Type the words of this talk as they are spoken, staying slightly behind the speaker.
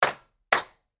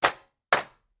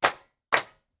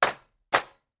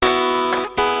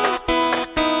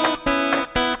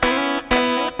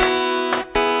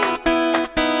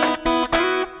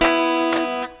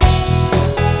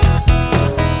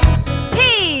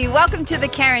welcome to the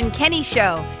Karen Kenny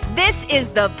Show. This is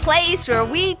the place where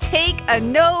we take a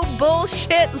no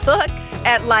bullshit look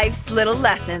at life's little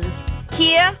lessons.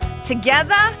 Here,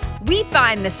 together, we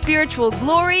find the spiritual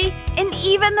glory in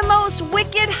even the most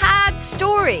wicked hard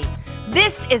story.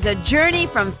 This is a journey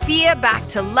from fear back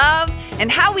to love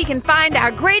and how we can find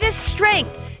our greatest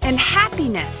strength and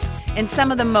happiness in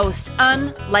some of the most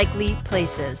unlikely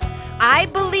places. I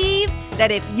believe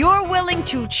that if you're willing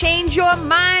to change your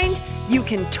mind, you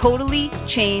can totally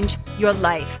change your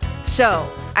life. So,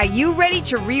 are you ready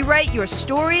to rewrite your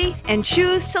story and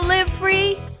choose to live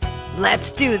free?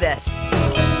 Let's do this.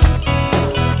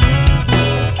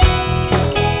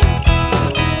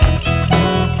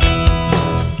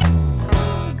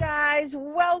 You guys,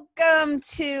 welcome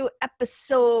to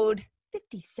episode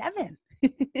 57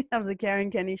 of the Karen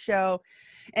Kenny Show.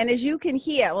 And as you can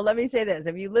hear, well, let me say this.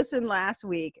 If you listened last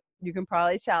week, you can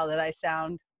probably tell that I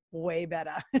sound way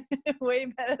better, way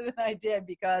better than I did,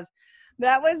 because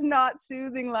that was not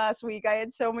soothing last week. I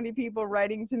had so many people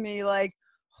writing to me like,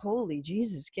 holy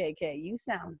Jesus, KK, you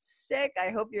sound sick.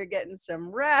 I hope you're getting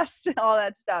some rest, all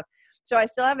that stuff. So I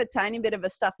still have a tiny bit of a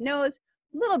stuffed nose,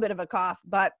 a little bit of a cough,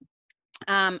 but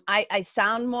I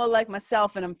sound more like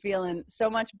myself and I'm feeling so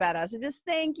much better. So just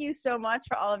thank you so much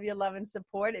for all of your love and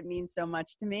support. It means so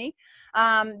much to me.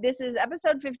 This is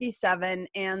episode 57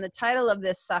 and the title of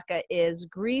this sucker is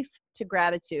Grief to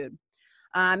Gratitude.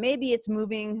 Maybe it's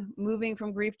moving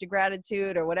from grief to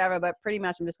gratitude or whatever, but pretty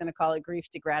much I'm just going to call it Grief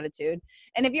to Gratitude.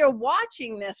 And if you're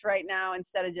watching this right now,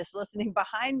 instead of just listening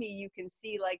behind me, you can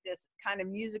see like this kind of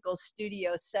musical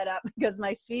studio set up because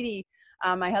my sweetie,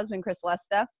 my husband, Chris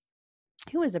Lester,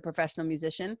 who is a professional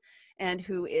musician and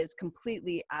who is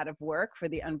completely out of work for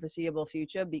the unforeseeable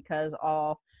future because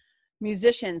all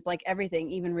musicians, like everything,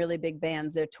 even really big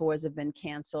bands, their tours have been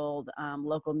canceled.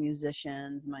 Local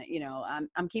musicians,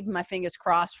 I'm keeping my fingers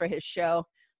crossed for his show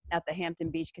at the Hampton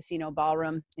Beach Casino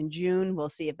Ballroom in June. We'll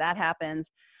see if that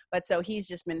happens. But so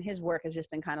his work has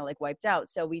just been kind of like wiped out.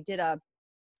 So he did a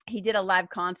live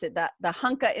concert, the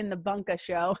Hunka in the Bunka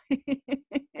show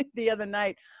the other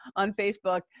night on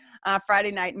Facebook,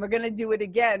 Friday night. And we're going to do it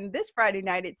again this Friday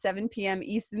night at 7 p.m.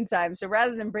 Eastern time. So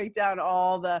rather than break down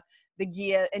all the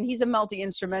gear, and he's a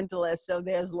multi-instrumentalist. So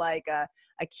there's like a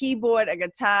keyboard, a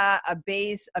guitar, a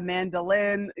bass, a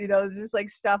mandolin, there's just like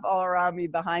stuff all around me,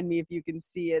 behind me, if you can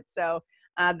see it. So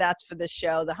that's for the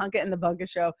show, the Hunka in the Bunker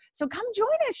show. So come join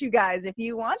us, you guys, if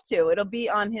you want to. It'll be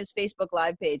on his Facebook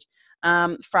Live page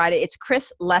Friday. It's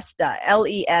Chris Lester,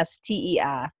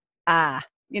 Lester.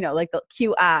 Like the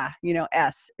QR,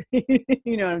 S.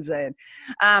 You know what I'm saying?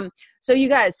 So you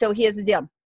guys, so here's the deal.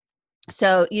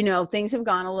 So, things have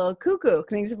gone a little cuckoo.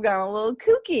 Things have gone a little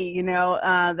kooky,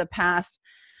 the past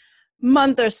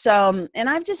month or so. And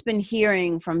I've just been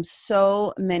hearing from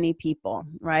so many people,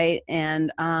 right?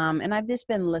 And I've just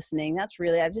been listening.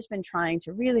 I've just been trying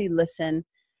to really listen,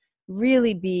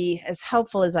 really be as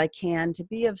helpful as I can, to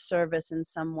be of service in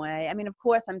some way. I mean, of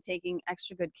course, I'm taking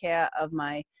extra good care of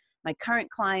my current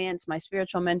clients, my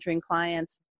spiritual mentoring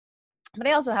clients. But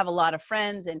I also have a lot of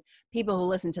friends and people who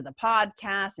listen to the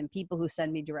podcast and people who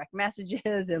send me direct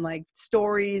messages and like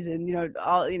stories and,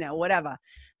 whatever.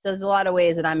 So there's a lot of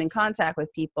ways that I'm in contact with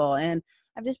people. And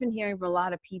I've just been hearing from a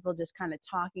lot of people just kind of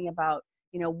talking about,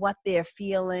 what they're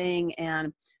feeling.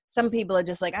 And some people are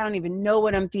just like, I don't even know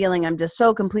what I'm feeling. I'm just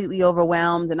so completely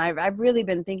overwhelmed. And I've really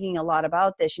been thinking a lot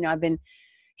about this. I've been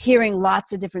hearing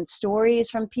lots of different stories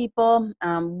from people,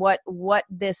 what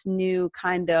this new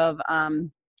kind of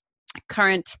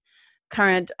current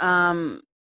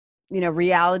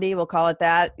reality, we'll call it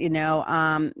that,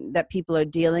 that people are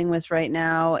dealing with right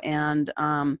now. And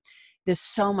there's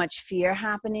so much fear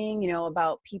happening,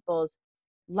 about people's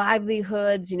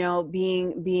livelihoods,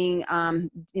 being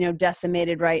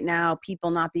decimated right now, people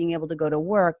not being able to go to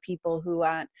work, people who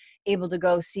aren't able to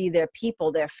go see their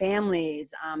people, their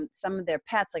families, some of their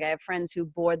pets. Like I have friends who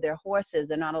board their horses.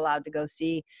 They're not allowed to go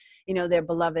see, their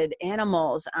beloved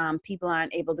animals. People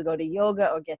aren't able to go to yoga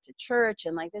or get to church.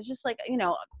 And like, there's just like,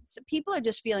 people are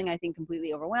just feeling, I think,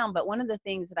 completely overwhelmed. But one of the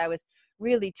things that I was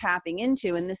really tapping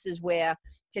into, and this is where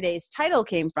today's title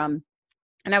came from,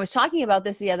 and I was talking about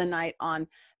this the other night on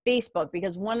Facebook,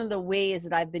 because one of the ways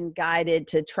that I've been guided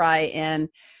to try and,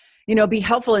 be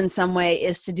helpful in some way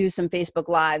is to do some Facebook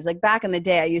Lives. Like back in the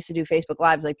day, I used to do Facebook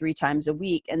Lives like 3 times a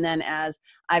week. And then as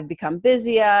I've become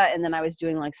busier, and then I was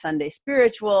doing like Sunday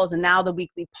spirituals and now the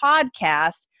weekly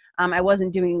podcast, I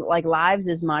wasn't doing like lives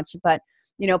as much, but,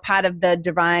 part of the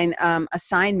divine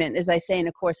assignment, as I say in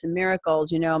A Course in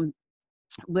Miracles,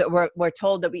 we're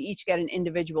told that we each get an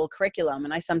individual curriculum,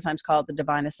 and I sometimes call it the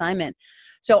divine assignment.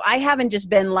 So I haven't just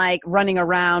been like running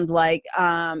around like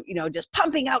just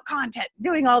pumping out content,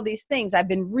 doing all these things. I've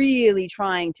been really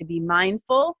trying to be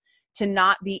mindful, to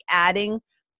not be adding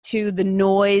to the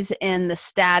noise and the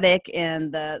static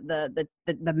and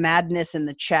the madness and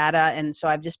the chatter. And so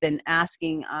I've just been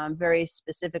asking very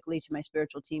specifically to my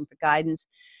spiritual team for guidance.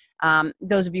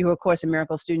 Those of you who are Course in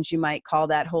Miracles students, you might call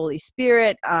that Holy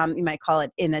Spirit. You might call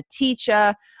it inner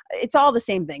teacher. It's all the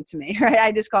same thing to me, right?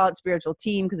 I just call it spiritual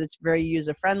team because it's very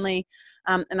user friendly.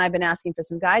 And I've been asking for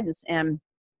some guidance and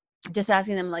just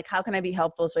asking them, like, how can I be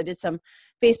helpful? So I did some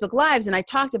Facebook Lives and I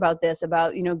talked about this,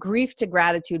 about, grief to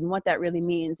gratitude and what that really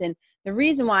means. And the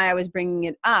reason why I was bringing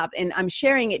it up, and I'm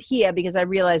sharing it here because I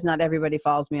realize not everybody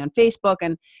follows me on Facebook,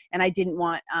 and I didn't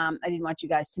want you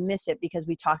guys to miss it, because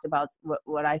we talked about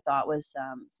what I thought was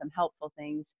some helpful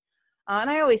things.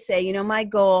 And I always say, my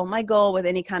goal with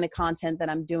any kind of content that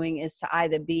I'm doing is to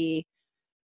either be,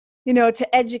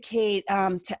 to educate,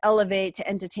 to elevate, to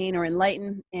entertain, or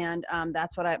enlighten. And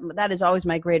that is always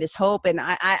my greatest hope. And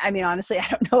I mean, honestly, I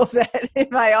don't know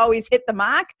if I always hit the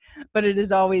mark, but it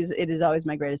is always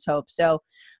my greatest hope. So,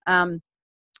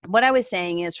 what I was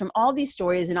saying is, from all these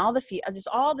stories and all just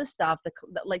all the stuff,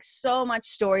 like so much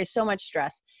story, so much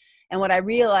stress. And what I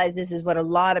realize is what a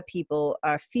lot of people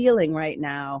are feeling right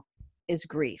now is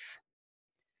grief.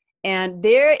 And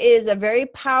there is a very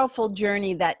powerful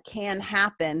journey that can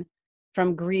happen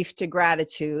from grief to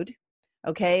gratitude,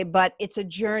 okay? But it's a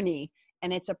journey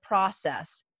and it's a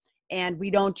process. And we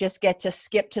don't just get to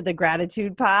skip to the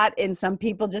gratitude part. And some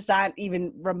people just aren't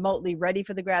even remotely ready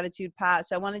for the gratitude part.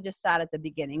 So I want to just start at the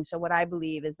beginning. So what I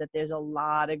believe is that there's a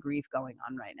lot of grief going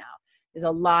on right now. There's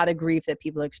a lot of grief that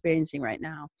people are experiencing right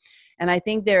now. And I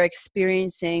think they're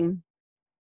experiencing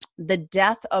the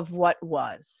death of what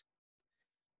was.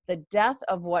 The death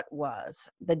of what was,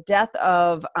 the death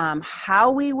of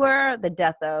how we were, the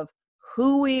death of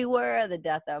who we were, the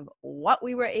death of what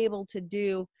we were able to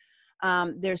do.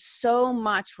 There's so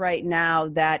much right now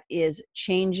that is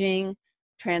changing,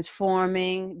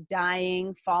 transforming,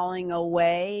 dying, falling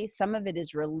away. Some of it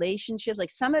is relationships.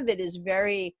 Like some of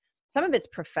it's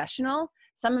professional.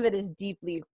 Some of it is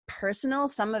deeply personal.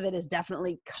 Some of it is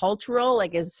definitely cultural.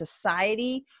 Like as a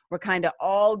society, we're kind of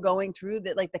all going through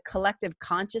that. Like the collective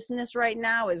consciousness right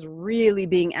now is really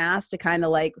being asked to kind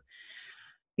of like,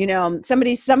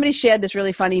 somebody shared this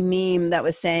really funny meme that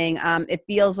was saying, it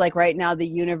feels like right now the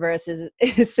universe is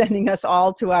sending us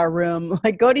all to our room.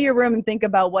 Like, go to your room and think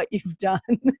about what you've done,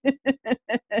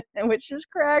 which just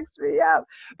cracks me up.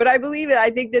 But I believe it.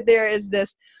 I think that there is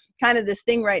this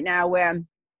thing right now where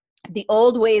the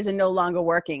old ways are no longer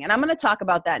working. And I'm going to talk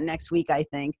about that next week, I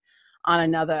think, on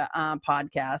another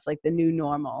podcast, like the new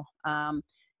normal.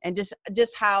 And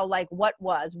just how, like, what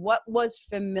was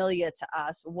familiar to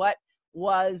us, what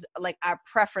was like our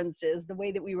preferences, the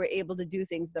way that we were able to do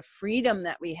things, the freedom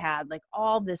that we had, like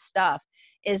all this stuff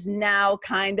is now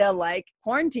kind of like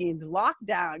quarantined, locked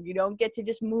down. You don't get to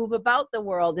just move about the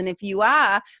world. And if you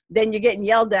are, then you're getting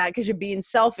yelled at because you're being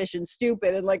selfish and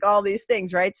stupid and like all these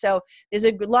things, right? So there's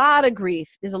a lot of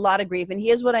grief. And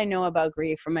here's what I know about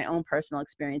grief from my own personal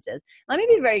experiences. Let me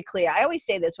be very clear. I always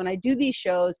say this when I do these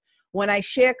shows, when I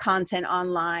share content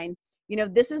online,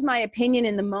 this is my opinion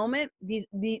in the moment.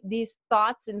 These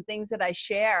thoughts and things that I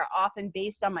share are often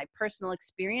based on my personal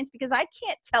experience, because I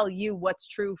can't tell you what's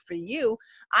true for you.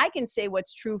 I can say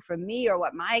what's true for me or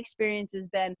what my experience has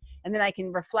been, and then I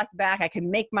can reflect back. I can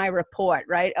make my report,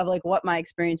 right, of like what my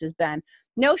experience has been.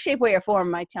 No shape, way, or form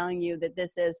am I telling you that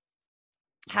this is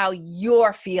how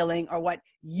you're feeling or what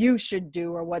you should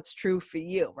do or what's true for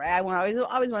you, right? I always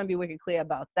want to be wicked clear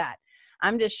about that.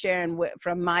 I'm just sharing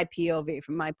from my POV,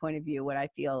 from my point of view, what I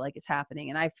feel like is happening.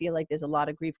 And I feel like there's a lot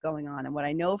of grief going on. And what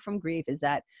I know from grief is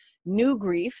that new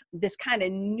grief, this kind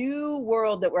of new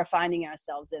world that we're finding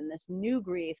ourselves in, this new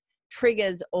grief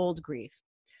triggers old grief.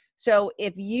 So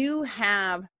if you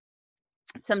have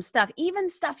some stuff, even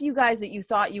stuff, you guys, that you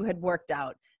thought you had worked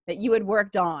out, that you had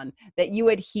worked on, that you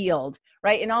had healed,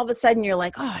 right? And all of a sudden you're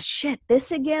like, oh shit,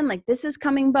 this again, like this is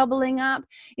bubbling up.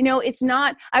 It's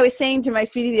not, I was saying to my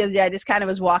sweetie the other day, I just kind of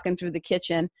was walking through the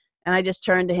kitchen and I just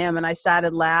turned to him and I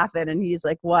started laughing and he's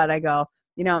like, what? I go,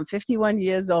 I'm 51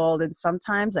 years old and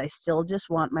sometimes I still just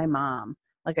want my mom.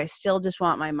 Like I still just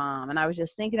want my mom. And I was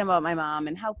just thinking about my mom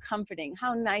and how comforting,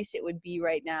 how nice it would be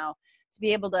right now to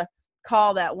be able to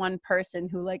call that one person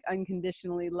who like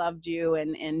unconditionally loved you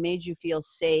and made you feel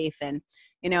safe. And,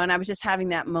 and I was just having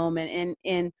that moment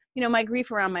and, my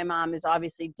grief around my mom is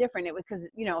obviously different. It was because,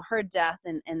 her death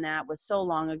and that was so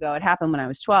long ago. It happened when I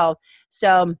was 12.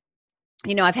 So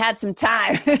I've had some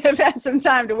time, I've had some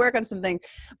time to work on some things,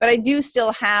 but I do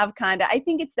still have I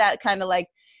think it's that kind of like,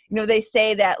 they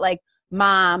say that like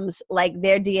moms, like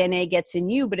their DNA gets in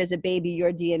you, but as a baby,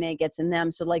 your DNA gets in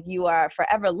them. So like you are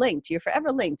forever linked, you're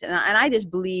forever linked. And I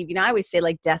just believe, I always say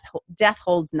like death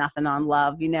holds nothing on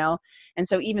love, And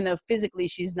so even though physically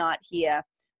she's not here,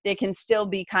 there can still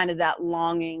be kind of that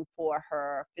longing for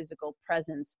her physical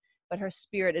presence, but her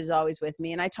spirit is always with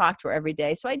me. And I talk to her every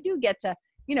day. So I do get to,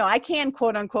 I can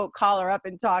quote unquote call her up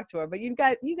and talk to her, but you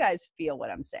guys feel what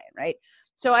I'm saying, right?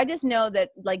 So I just know that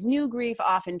like new grief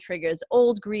often triggers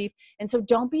old grief. And so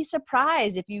don't be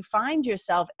surprised if you find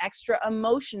yourself extra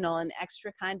emotional and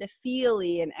extra kind of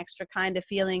feely and extra kind of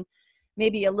feeling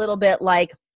maybe a little bit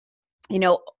like,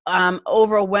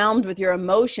 overwhelmed with your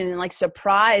emotion and like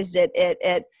surprised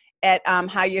at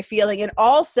how you're feeling, and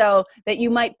also that you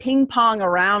might ping pong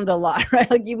around a lot,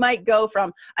 right? Like you might go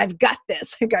from I've got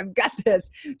this, like I've got this,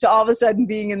 to all of a sudden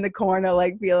being in the corner,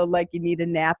 like feeling like you need a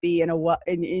nappy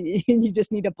and you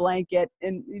just need a blanket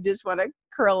and you just want to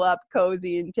curl up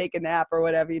cozy and take a nap or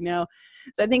whatever,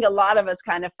 So I think a lot of us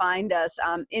kind of find us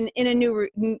in a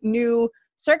new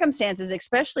circumstances,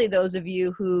 especially those of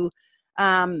you who.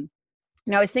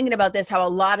 I was thinking about this, how a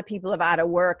lot of people are out of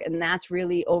work, and that's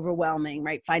really overwhelming,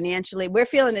 right? Financially, we're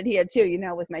feeling it here too,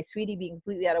 with my sweetie being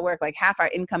completely out of work, like half our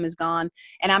income is gone.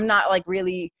 And I'm not like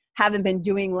really haven't been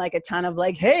doing like a ton of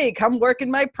like, hey, come work in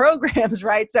my programs,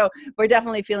 right? So we're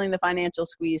definitely feeling the financial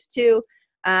squeeze too.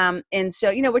 And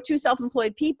so, we're two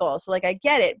self-employed people. So like, I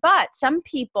get it. But some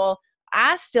people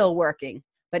are still working,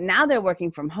 but now they're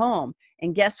working from home.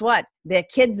 And guess what? Their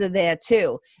kids are there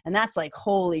too. And that's like,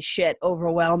 holy shit,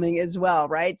 overwhelming as well,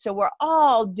 right? So we're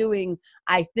all doing,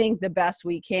 I think, the best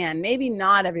we can. Maybe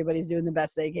not everybody's doing the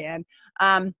best they can.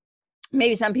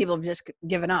 Maybe some people have just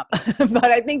given up. But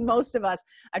I think most of us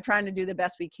are trying to do the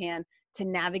best we can to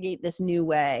navigate this new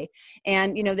way.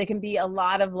 And, there can be a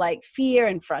lot of like fear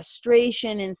and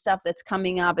frustration and stuff that's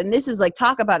coming up. And this is like,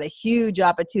 talk about a huge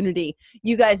opportunity.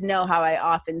 You guys know how I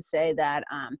often say that,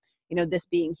 this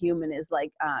being human is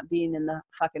like being in the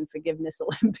fucking forgiveness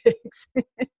Olympics.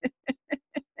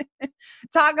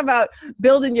 Talk about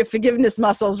building your forgiveness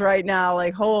muscles right now.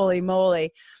 Like, holy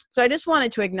moly. So I just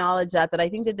wanted to acknowledge that I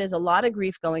think that there's a lot of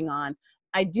grief going on.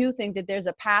 I do think that there's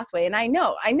a pathway, and I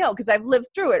know, because I've lived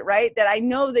through it, right? That I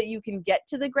know that you can get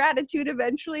to the gratitude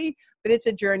eventually, but it's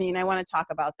a journey, and I want to talk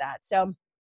about that. So,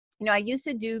 I used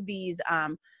to do these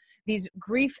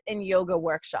grief and yoga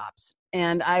workshops,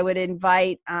 and I would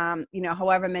invite,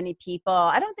 however many people.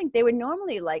 I don't think they were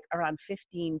normally like around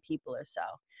 15 people or so.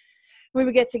 We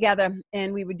would get together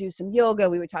and we would do some yoga.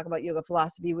 We would talk about yoga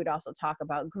philosophy. We'd also talk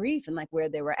about grief and like where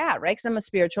they were at, right? Because I'm a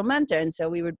spiritual mentor. And so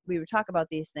we would talk about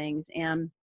these things.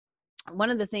 And one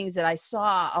of the things that I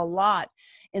saw a lot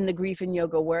in the grief and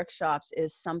yoga workshops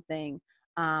is something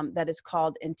that is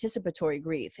called anticipatory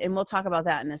grief. And we'll talk about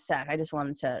that in a sec. I just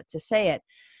wanted to say it.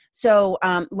 So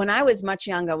when I was much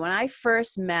younger, when I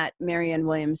first met Marianne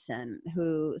Williamson,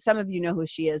 who some of you know who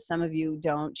she is, some of you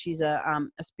don't. She's a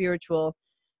spiritual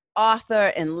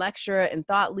author and lecturer and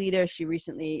thought leader. She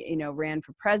recently, ran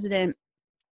for president.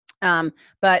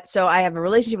 But so I have a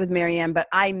relationship with Marianne, but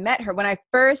I met her when I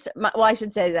first, I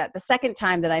should say that the second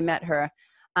time that I met her,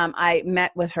 I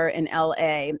met with her in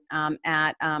LA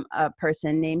at a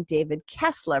person named David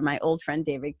Kessler, my old friend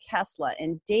David Kessler.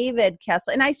 And David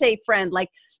Kessler, and I say friend, like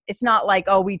it's not like,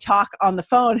 oh, we talk on the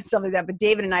phone and stuff like that, but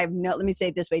David and I let me say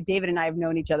it this way, David and I have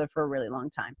known each other for a really long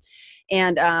time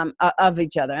and of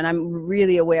each other, and I'm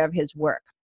really aware of his work.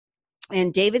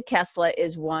 And David Kessler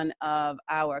is one of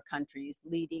our country's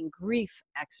leading grief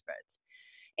experts.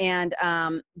 And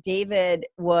David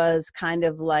was kind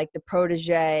of like the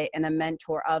protege and a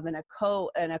mentor of and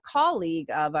a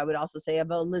colleague of, I would also say, of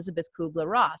Elizabeth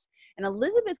Kubler-Ross. And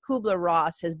Elizabeth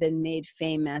Kubler-Ross has been made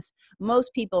famous.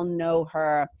 Most people know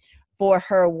her for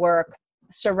her work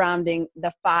surrounding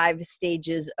the 5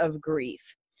 stages of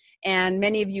grief. And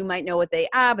many of you might know what they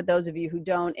are, but those of you who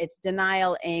don't, it's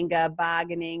denial, anger,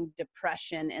 bargaining,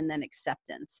 depression, and then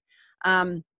acceptance.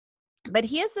 But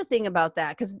here's the thing about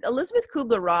that, because Elizabeth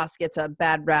Kubler-Ross gets a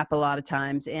bad rap a lot of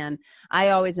times. And I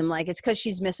always am like, it's because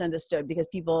she's misunderstood, because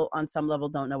people on some level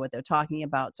don't know what they're talking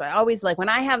about. So I always like, when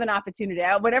I have an opportunity,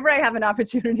 whenever I have an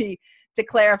opportunity to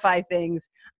clarify things,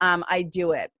 I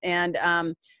do it. And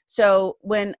so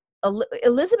when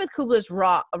Elizabeth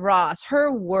Kubler-Ross,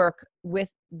 her work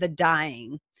with the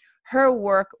dying, her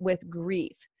work with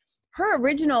grief, her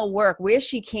original work where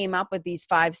she came up with these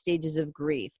 5 stages of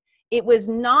grief, it was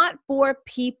not for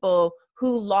people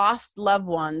who lost loved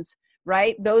ones,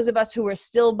 right? Those of us who were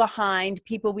still behind,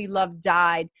 people we loved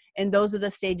died, and those are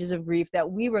the stages of grief that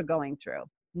we were going through.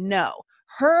 No.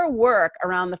 Her work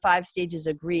around the 5 stages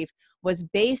of grief was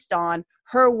based on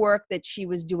her work that she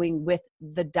was doing with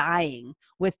the dying,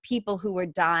 with people who were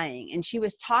dying. And she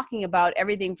was talking about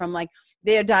everything from like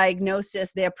their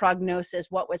diagnosis, their prognosis,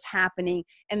 what was happening,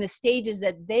 and the stages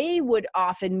that they would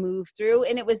often move through.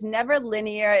 And it was never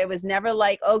linear. It was never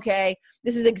like, okay,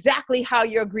 this is exactly how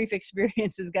your grief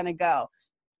experience is going to go.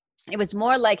 It was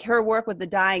more like her work with the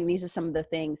dying. These are some of the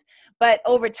things. But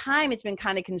over time, it's been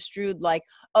kind of construed like,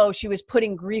 oh, she was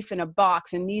putting grief in a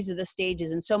box and these are the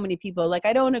stages. And so many people are like,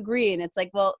 I don't agree. And it's like,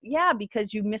 well, yeah,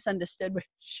 because you misunderstood what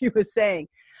she was saying.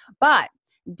 But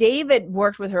David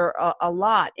worked with her a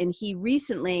lot. And he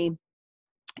recently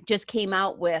just came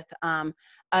out with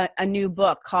a new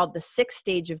book called The Sixth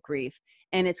Stage of Grief.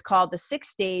 And it's called The Sixth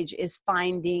Stage is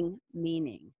Finding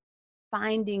Meaning.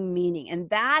 Finding meaning. And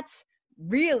that's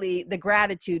really the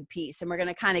gratitude piece. And we're going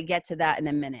to kind of get to that in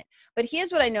a minute. But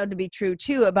here's what I know to be true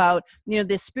too about,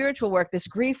 this spiritual work, this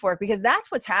grief work, because that's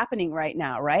what's happening right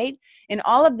now, right? And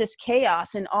all of this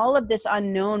chaos and all of this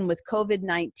unknown with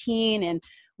COVID-19 and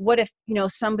what if,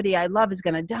 somebody I love is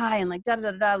going to die and like,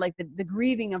 like the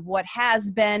grieving of what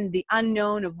has been, the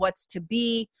unknown of what's to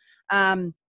be.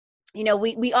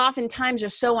 We oftentimes are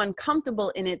so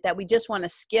uncomfortable in it that we just want to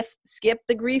skip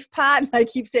the grief part. I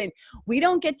keep saying, we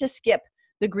don't get to skip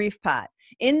the grief part.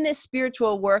 In this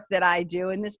spiritual work that I do,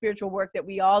 in this spiritual work that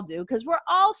we all do, because we're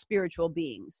all spiritual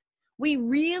beings, we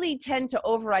really tend to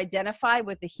over-identify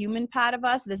with the human part of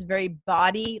us, this very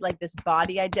body, like this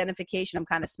body identification. I'm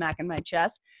kind of smacking my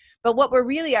chest. But what we're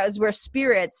really is we're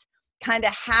spirits kind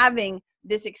of having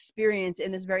this experience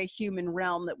in this very human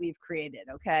realm that we've created,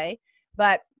 okay?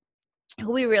 But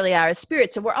who we really are as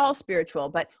spirits. So we're all spiritual,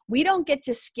 but we don't get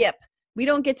to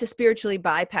spiritually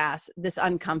bypass this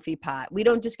uncomfy part. We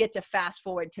don't just get to fast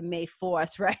forward to May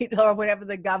 4th, right? Or whatever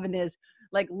the governors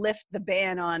like lift the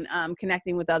ban on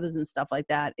connecting with others and stuff like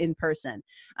that in person.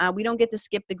 We don't get to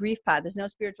skip the grief part. There's no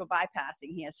spiritual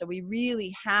bypassing here. So we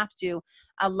really have to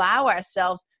allow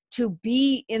ourselves to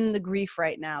be in the grief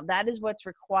right now. That is what's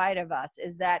required of us,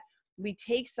 is that we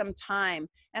take some time,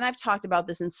 and I've talked about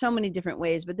this in so many different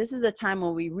ways, but this is the time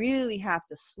when we really have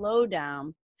to slow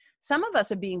down. Some of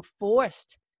us are being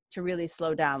forced to really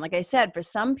slow down. Like I said, for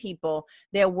some people,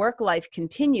 their work life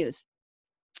continues,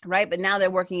 right? But now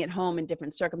they're working at home in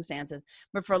different circumstances.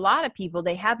 But for a lot of people,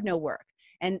 they have no work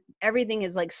and everything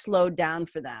is like slowed down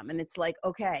for them. And it's like,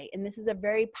 okay, and this is a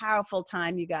very powerful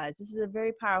time, you guys. This is a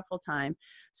very powerful time.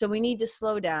 So we need to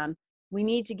slow down. We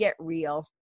need to get real.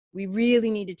 We really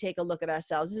need to take a look at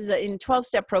ourselves. This is in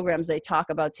 12-step programs, they talk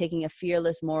about taking a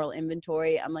fearless moral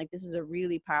inventory. I'm like, this is a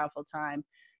really powerful time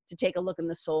to take a look in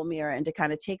the soul mirror and to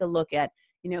kind of take a look at,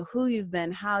 who you've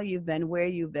been, how you've been, where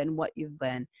you've been, what you've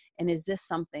been. And is this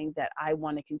something that I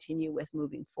want to continue with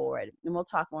moving forward? And we'll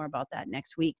talk more about that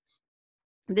next week.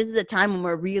 This is a time when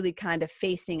we're really kind of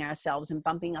facing ourselves and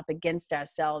bumping up against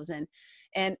ourselves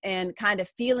and kind of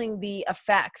feeling the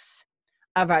effects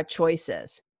of our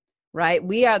choices. Right?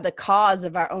 We are the cause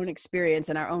of our own experience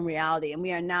and our own reality. And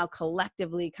we are now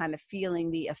collectively kind of feeling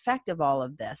the effect of all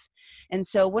of this. And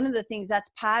so one of the things that's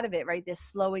part of it, right? This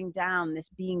slowing down, this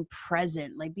being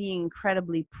present, like being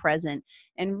incredibly present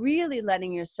and really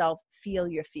letting yourself feel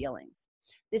your feelings.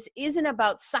 This isn't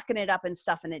about sucking it up and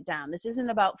stuffing it down. This isn't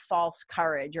about false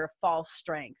courage or false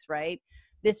strength, right?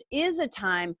 This is a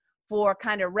time for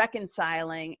kind of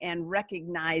reconciling and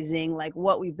recognizing like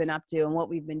what we've been up to and what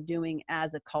we've been doing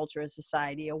as a culture, a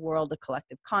society, a world, a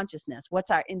collective consciousness.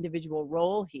 What's our individual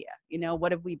role here?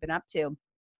 What have we been up to?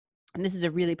 And this is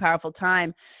a really powerful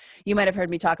time. You might have heard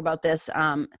me talk about this.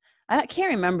 I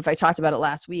can't remember if I talked about it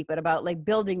last week, but about like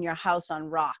building your house on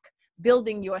rock,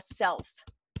 building yourself,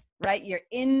 right? Your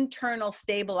internal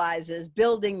stabilizers,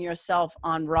 building yourself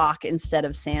on rock instead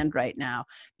of sand right now,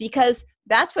 because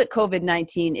that's what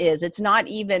COVID-19 is. It's not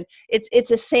even,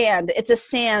 it's a sand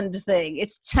thing.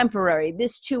 It's temporary.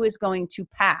 This too is going to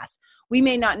pass. We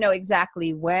may not know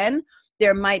exactly when.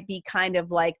 There might be kind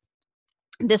of like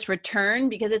this return,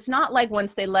 because it's not like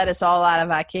once they let us all out of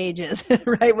our cages,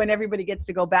 right? When everybody gets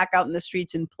to go back out in the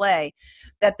streets and play,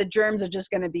 that the germs are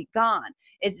just going to be gone.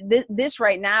 It's this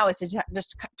right now is to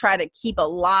just try to keep a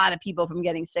lot of people from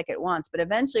getting sick at once, but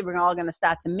eventually we're all going to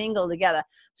start to mingle together.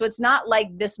 So it's not like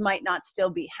this might not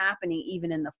still be happening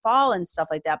even in the fall and stuff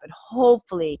like that, but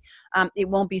hopefully it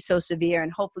won't be so severe.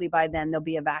 And hopefully by then there'll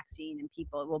be a vaccine and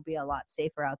people will be a lot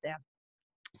safer out there.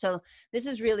 So this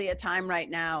is really a time right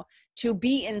now to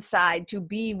be inside, to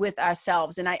be with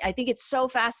ourselves. And I think it's so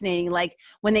fascinating, like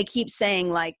when they keep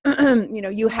saying like,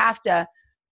 you have to,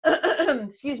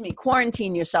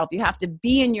 quarantine yourself. You have to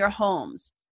be in your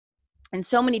homes. And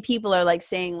so many people are like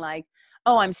saying like,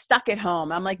 oh, I'm stuck at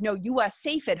home. I'm like, no, you are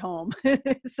safe at home.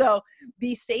 So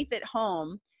be safe at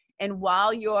home. And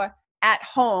while you're at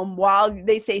home, while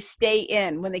they say stay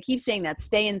in, when they keep saying that,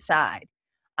 stay inside,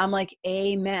 I'm like,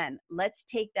 amen. Let's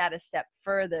take that a step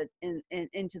further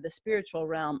into the spiritual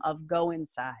realm of go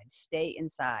inside, stay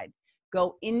inside,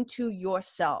 go into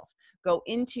yourself, go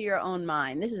into your own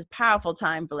mind. This is a powerful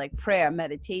time for like prayer,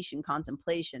 meditation,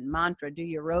 contemplation, mantra, do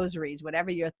your rosaries,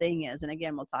 whatever your thing is. And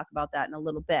again, we'll talk about that in a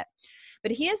little bit.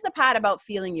 But here's the part about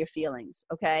feeling your feelings,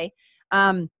 okay?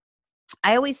 I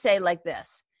always say like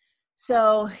this.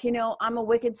 So, I'm a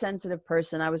wicked sensitive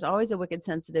person. I was always a wicked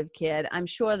sensitive kid. I'm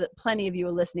sure that plenty of you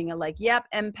are listening are like, yep,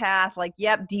 empath, like,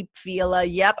 yep, deep feeler.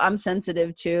 Yep, I'm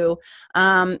sensitive too.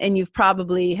 And you've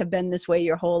probably have been this way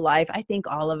your whole life. I think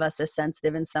all of us are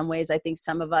sensitive in some ways. I think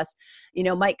some of us,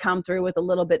 might come through with a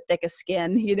little bit thicker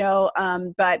skin,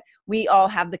 but we all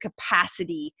have the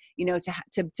capacity,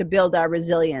 to build our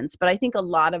resilience. But I think a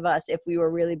lot of us, if we were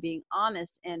really being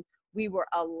honest and we were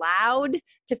allowed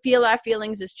to feel our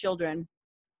feelings as children.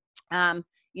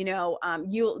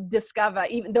 You'll discover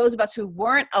even those of us who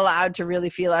weren't allowed to really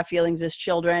feel our feelings as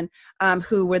children,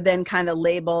 who were then kind of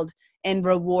labeled and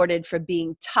rewarded for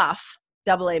being tough.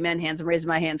 Double amen hands. I'm raising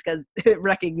my hands because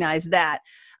recognize that.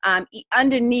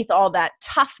 Underneath all that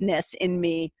toughness in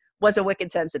me was a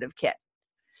wicked sensitive kid.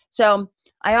 So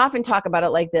I often talk about it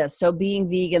like this. So being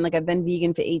vegan, like I've been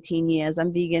vegan for 18 years.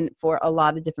 I'm vegan for a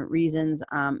lot of different reasons,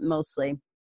 mostly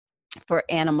for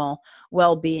animal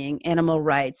well-being, animal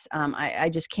rights. I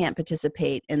just can't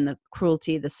participate in the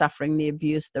cruelty, the suffering, the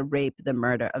abuse, the rape, the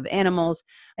murder of animals.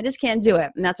 I just can't do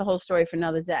it. And that's a whole story for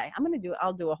another day.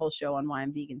 I'll do a whole show on why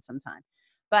I'm vegan sometime.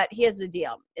 But here's the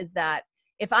deal, is that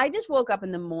if I just woke up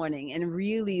in the morning and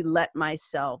really let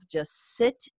myself just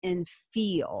sit and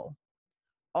feel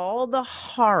all the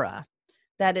horror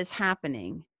that is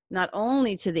happening, not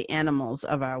only to the animals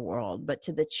of our world, but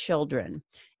to the children.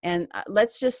 And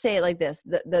let's just say it like this,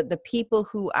 the people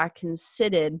who are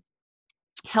considered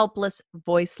helpless,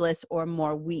 voiceless, or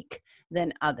more weak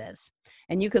than others.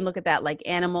 And you can look at that like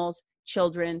animals,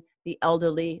 children, the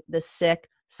elderly, the sick,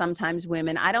 sometimes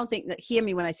women. I don't think that, hear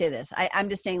me when I say this. I'm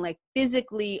just saying like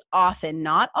physically often,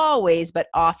 not always, but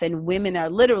often women are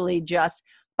literally just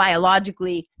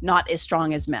biologically not as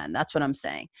strong as men. That's what I'm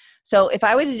saying. So if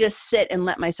I were to just sit and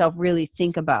let myself really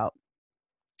think about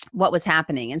what was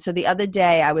happening. And so the other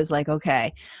day I was like,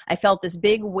 okay, I felt this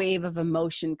big wave of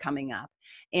emotion coming up.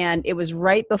 And it was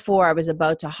right before I was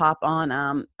about to hop on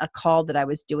a call that I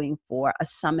was doing for a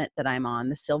summit that I'm on,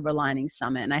 the Silver Lining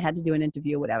Summit. And I had to do an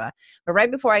interview, whatever. But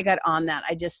right before I got on that,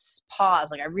 I just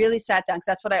paused. Like I really sat down, because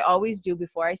that's what I always do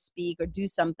before I speak or do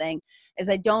something, is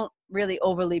I don't really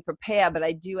overly prepare, but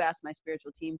I do ask my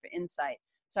spiritual team for insight.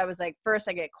 So I was like, first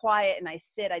I get quiet and I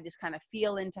sit, I just kind of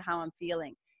feel into how I'm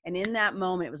feeling. And in that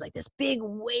moment, it was like this big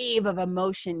wave of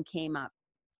emotion came up.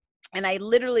 And I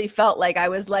literally felt like I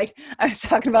was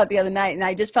talking about the other night, and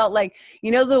I just felt like,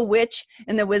 the witch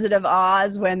in the Wizard of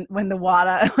Oz when when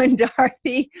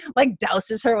Dorothy like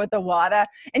douses her with the water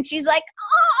and she's like,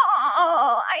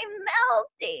 oh, I'm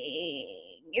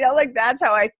melting. Like that's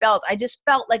how I felt. I just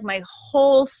felt like my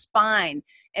whole spine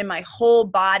and my whole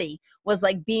body was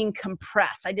like being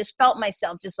compressed. I just felt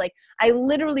myself just like, I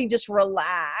literally just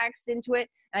relaxed into it.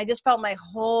 And I just felt my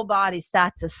whole body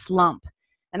start to slump.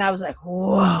 And I was like,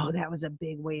 whoa, that was a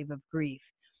big wave of grief.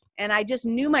 And I just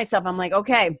knew myself. I'm like,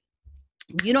 okay,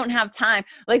 you don't have time.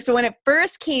 Like, so when it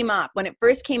first came up,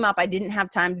 I didn't have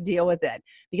time to deal with it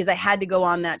because I had to go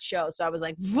on that show. So I was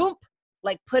like, voop,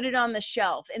 like put it on the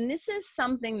shelf. And this is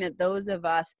something that those of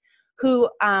us who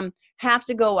have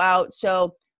to go out.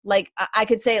 So like I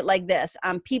could say it like this,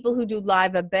 people who do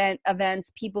live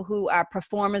events, people who are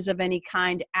performers of any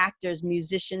kind, actors,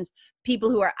 musicians, people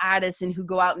who are artists and who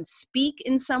go out and speak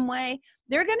in some way,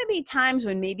 there are going to be times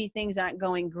when maybe things aren't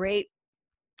going great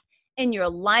in your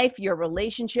life, your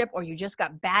relationship, or you just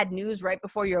got bad news right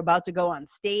before you're about to go on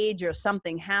stage or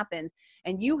something happens.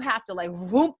 And you have to like,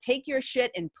 whoop, take your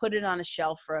shit and put it on a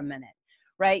shelf for a minute,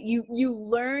 right? You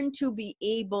learn to be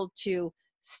able to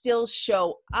still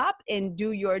show up and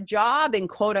do your job and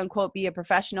quote unquote be a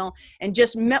professional, and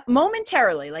just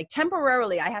momentarily, like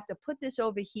temporarily, I have to put this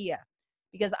over here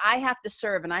because I have to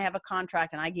serve and I have a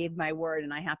contract and I gave my word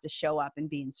and I have to show up and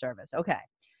be in service. Okay.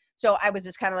 So I was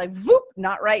just kind of like, whoop,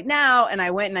 not right now. And I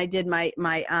went and I did my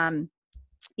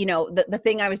the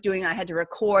thing I was doing. I had to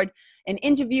record an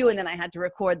interview and then I had to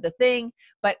record the thing.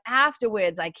 But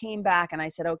afterwards I came back and I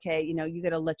said, okay, you got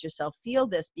to let yourself feel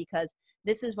this, because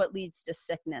this is what leads to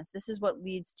sickness. This is what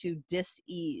leads to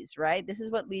dis-ease, right? This is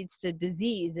what leads to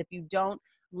disease if you don't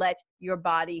let your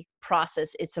body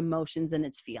process its emotions and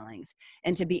its feelings,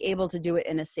 and to be able to do it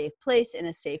in a safe place, in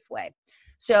a safe way.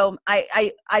 So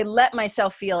I let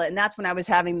myself feel it. And that's when I was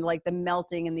having like the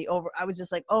melting and I was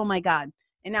just like, oh my God.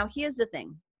 And now here's the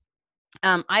thing.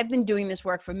 I've been doing this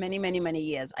work for many, many, many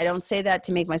years. I don't say that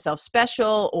to make myself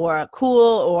special or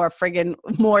cool or friggin'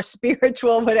 more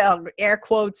spiritual, whatever, air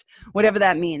quotes, whatever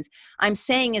that means. I'm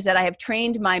saying is that I have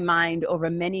trained my mind over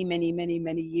many, many, many,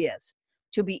 many years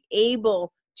to be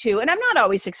able to, and I'm not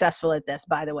always successful at this,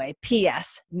 by the way,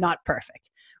 PS, not perfect,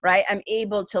 right? I'm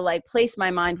able to like place my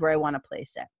mind where I want to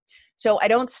place it. So I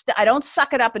don't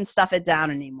suck it up and stuff it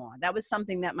down anymore. That was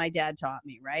something that my dad taught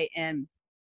me, right? And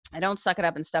I don't suck it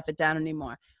up and stuff it down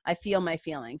anymore. I feel my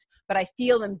feelings, but I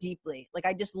feel them deeply. Like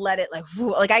I just let it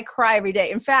like I cry every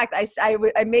day. In fact,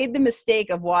 I made the mistake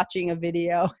of watching a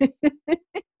video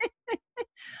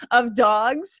of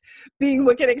dogs being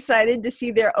wicked excited to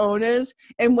see their owners,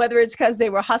 and whether it's because they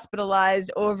were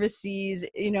hospitalized overseas,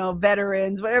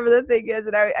 veterans, whatever the thing is.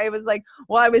 And I was like,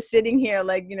 while I was sitting here,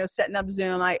 like, setting up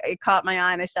Zoom, I caught my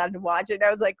eye and I started to watch it. And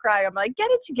I was like crying. I'm like,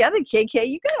 get it together, KK.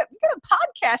 You got a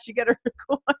podcast you got to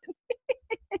record.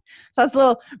 So I was a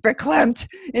little verklempt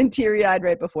and teary-eyed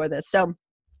right before this. So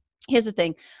here's the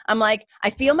thing. I'm like, I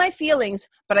feel my feelings,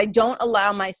 but I don't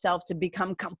allow myself to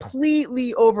become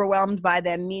completely overwhelmed by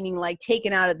them, meaning like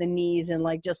taken out at the knees and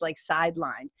like just like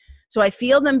sidelined. So I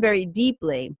feel them very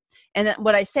deeply. And then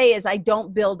what I say is I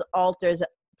don't build altars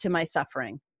to my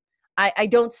suffering. I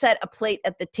don't set a plate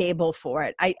at the table for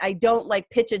it. I don't like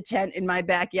pitch a tent in my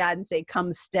backyard and say,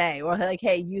 come stay, or like,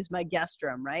 hey, use my guest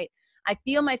room, right? I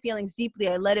feel my feelings deeply.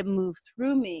 I let it move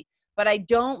through me. But I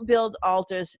don't build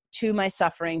altars to my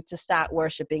suffering to start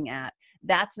worshiping at.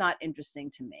 That's not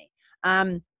interesting to me.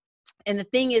 And the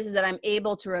thing is that I'm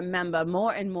able to remember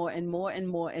more and more and more and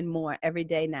more and more every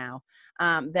day now,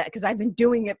 that because I've been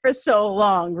doing it for so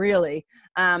long, really,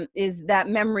 is that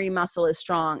memory muscle is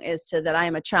strong, is to that I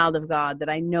am a child of God, that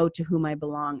I know to whom I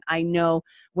belong. I know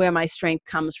where my strength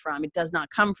comes from. It does not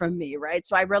come from me, right?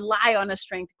 So I rely on a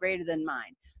strength greater than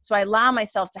mine. So I allow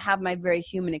myself to have my very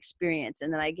human experience,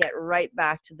 and then I get right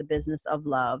back to the business of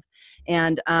love.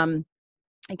 And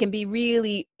it can be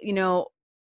really,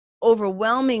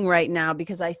 overwhelming right now,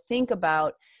 because I think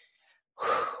about,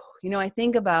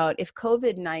 if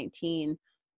COVID-19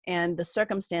 and the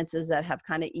circumstances that have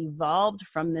kind of evolved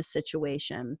from this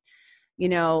situation,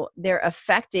 they're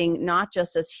affecting not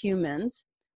just us humans,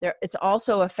 it's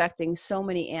also affecting so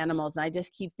many animals. And I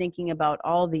just keep thinking about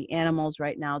all the animals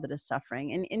right now that are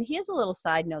suffering. And here's a little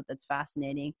side note that's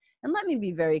fascinating. And let me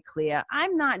be very clear.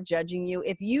 I'm not judging you.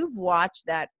 If you've watched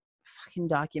that fucking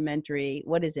documentary,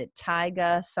 what is it?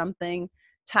 Tiger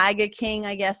King,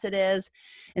 I guess it is.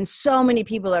 And so many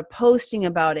people are posting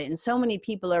about it. And so many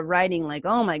people are writing like,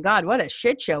 oh my God, what a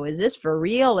shit show. Is this for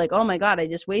real? Like, oh my God, I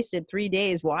just wasted 3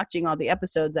 days watching all the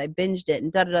episodes. I binged it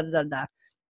and da-da-da-da-da.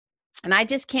 And I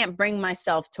just can't bring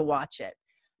myself to watch it.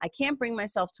 I can't bring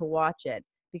myself to watch it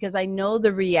because I know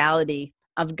the reality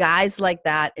of guys like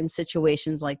that in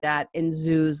situations like that, in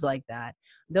zoos like that.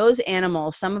 Those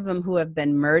animals, some of them who have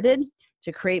been murdered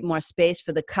to create more space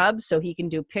for the cubs so he can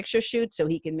do picture shoots, so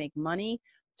he can make money.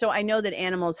 So I know that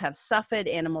animals have suffered,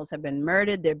 animals have been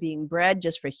murdered. They're being bred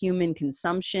just for human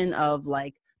consumption of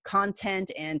like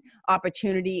content and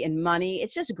opportunity and money.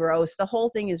 It's just gross. The whole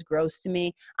thing is gross to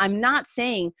me. I'm not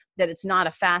saying that it's not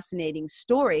a fascinating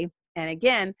story. And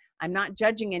again, I'm not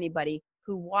judging anybody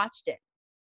who watched it.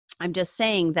 I'm just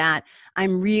saying that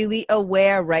I'm really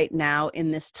aware right now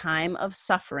in this time of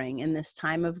suffering, in this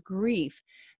time of grief,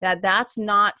 that that's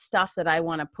not stuff that I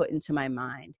want to put into my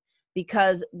mind.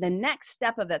 Because the next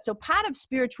step of that, so part of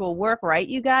spiritual work, right,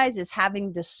 you guys, is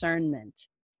having discernment,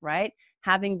 right?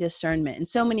 Having discernment. And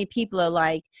so many people are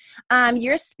like,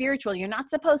 you're spiritual. You're not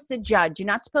supposed to judge. You're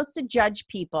not supposed to judge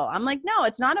people. I'm like, no,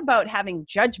 it's not about having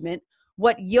judgment.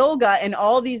 What yoga and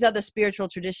all these other spiritual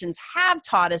traditions have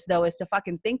taught us, though, is to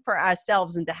fucking think for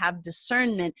ourselves and to have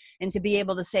discernment and to be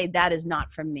able to say, that is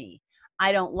not from me.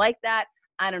 I don't like that.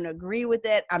 I don't agree with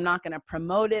it. I'm not going to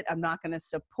promote it. I'm not going to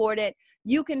support it.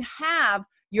 You can have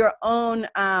your own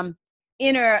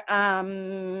inner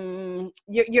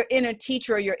your inner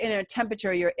teacher, or your inner temperature,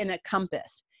 or your inner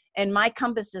compass. And my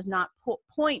compass does not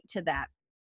point to that.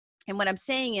 And what I'm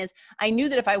saying is, I knew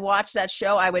that if I watched that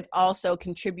show, I would also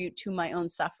contribute to my own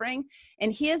suffering.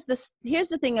 And here's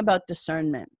the thing about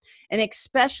discernment, and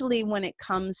especially when it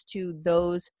comes to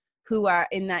those who are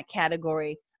in that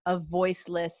category of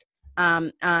voiceless,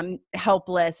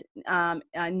 helpless,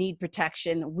 need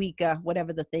protection, weaker,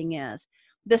 whatever the thing is.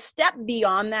 The step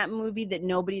beyond that movie that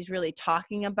nobody's really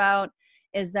talking about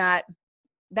is that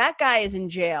that guy is in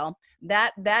jail.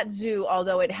 That zoo,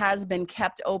 although it has been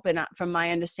kept open, from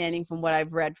my understanding, from what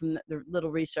I've read, from the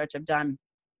little research I've done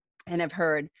and have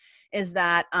heard, is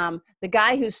that the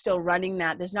guy who's still running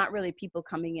that, there's not really people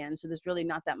coming in. So there's really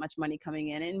not that much money coming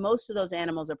in. And most of those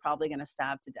animals are probably going to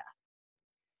starve to death.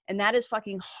 And that is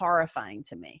fucking horrifying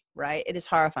to me, right? It is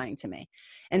horrifying to me.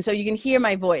 And so you can hear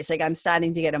my voice, like I'm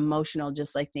starting to get emotional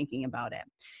just like thinking about it.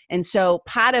 And so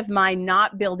part of my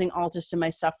not building altars to my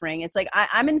suffering, it's like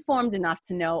I'm informed enough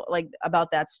to know like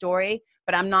about that story,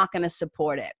 but I'm not going to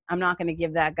support it. I'm not going to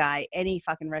give that guy any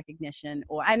fucking recognition.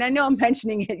 And I know I'm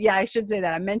mentioning it. Yeah, I should say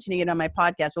that. I'm mentioning it on my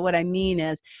podcast. But what I mean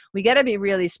is we got to be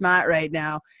really smart right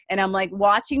now. And I'm like,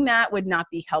 watching that would not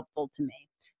be helpful to me.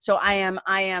 So I am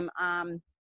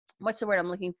what's the word I'm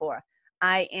looking for?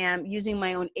 I am using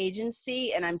my own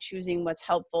agency, and I'm choosing what's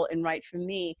helpful and right for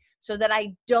me so that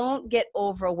I don't get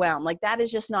overwhelmed. Like that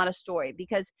is just not a story,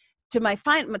 because to my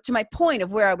point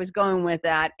of where I was going with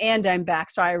that, and I'm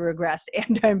back, so I regressed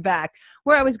and I'm back.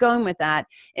 Where I was going with that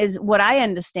is what I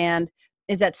understand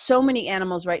is that so many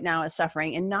animals right now are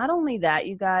suffering. And not only that,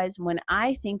 you guys, when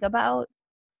I think about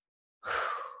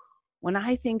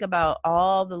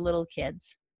all the little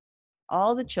kids,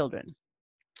 all the children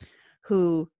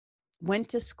who went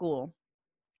to school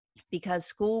because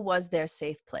school was their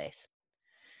safe place.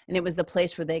 And it was the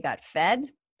place where they got fed.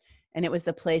 And it was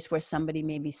the place where somebody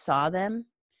maybe saw them,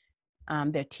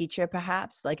 their teacher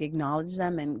perhaps, like acknowledged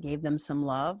them and gave them some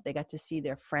love. They got to see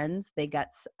their friends. They got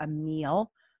a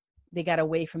meal. They got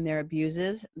away from their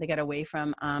abuses. They got away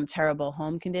from terrible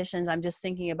home conditions. I'm just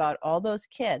thinking about all those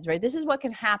kids, right? This is what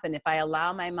can happen if I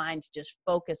allow my mind to just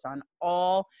focus on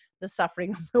all the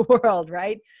suffering of the world,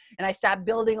 right? And I stop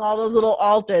building all those little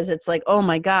altars. It's like, oh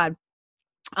my God,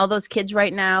 all those kids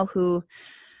right now who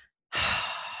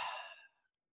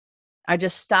are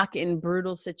just stuck in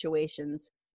brutal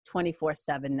situations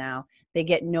 24/7 now. They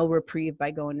get no reprieve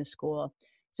by going to school.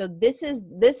 So this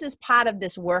is part of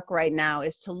this work right now,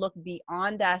 is to look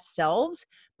beyond ourselves.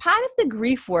 Part of the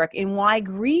grief work, and why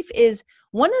grief is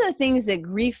one of the things that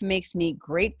grief makes me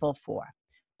grateful for.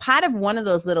 Part of one of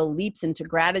those little leaps into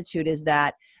gratitude is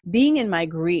that being in my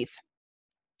grief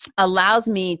allows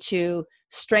me to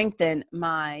strengthen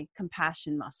my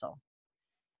compassion muscle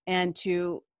and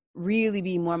to really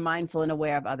be more mindful and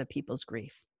aware of other people's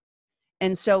grief.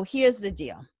 And so here's the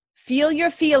deal. Feel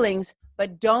your feelings,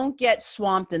 but don't get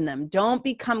swamped in them. Don't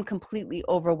become completely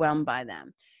overwhelmed by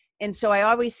them. And so I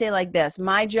always say like this,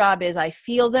 my job is I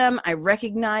feel them, I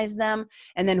recognize them,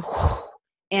 and then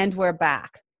and we're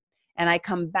back. And I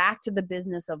come back to the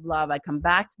business of love. I come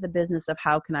back to the business of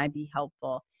how can I be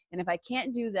helpful? And if I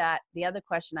can't do that, the other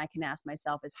question I can ask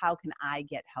myself is how can I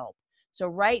get help? So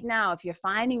right now, if you're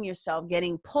finding yourself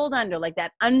getting pulled under, like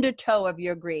that undertow of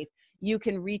your grief, you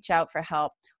can reach out for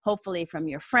help, hopefully from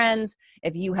your friends.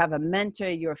 If you have a mentor,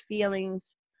 your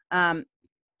feelings,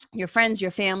 your friends,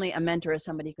 your family, a mentor, or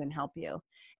somebody who can help you.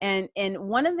 And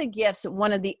one of the gifts,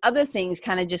 one of the other things,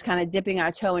 kind of dipping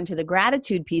our toe into the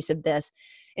gratitude piece of this,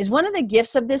 is one of the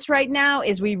gifts of this right now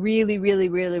is we really, really,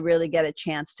 really, really get a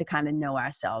chance to kind of know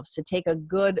ourselves, to take a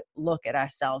good look at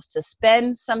ourselves, to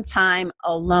spend some time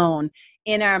alone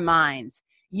in our minds.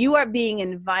 You are being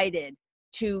invited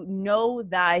to know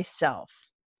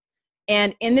thyself.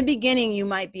 And in the beginning, you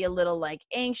might be a little like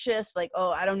anxious, like,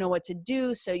 oh, I don't know what to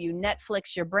do. So you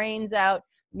Netflix your brains out.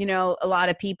 You know, a lot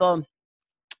of people,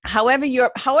 however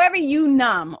you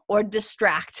numb or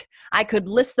distract, I could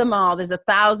list them all. There's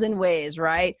 1,000 ways,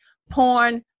 right?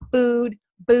 Porn, food,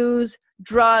 booze,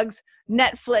 drugs,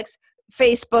 Netflix,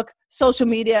 Facebook, social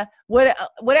media,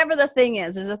 whatever the thing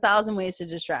is, there's 1,000 ways to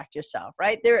distract yourself,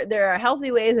 right? There are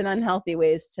healthy ways and unhealthy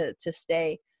ways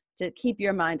to keep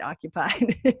your mind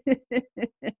occupied.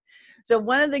 So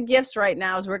one of the gifts right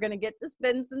now is we're going to get to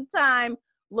spend some time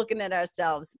looking at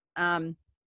ourselves.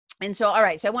 And so, all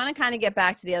right, so I want to kind of get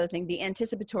back to the other thing, the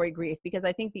anticipatory grief, because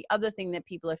I think the other thing that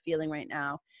people are feeling right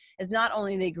now is not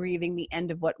only they grieving the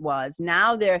end of what was,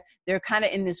 now they're kind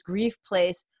of in this grief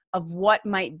place of what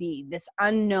might be, this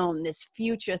unknown, this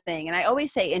future thing. And I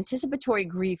always say anticipatory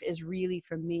grief is really,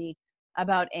 for me,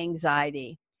 about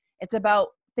anxiety. It's about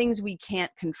things we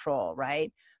can't control,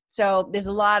 right? So there's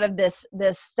a lot of this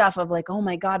stuff of like, oh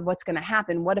my God, what's going to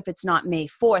happen? What if it's not May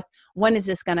 4th? When is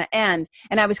this going to end?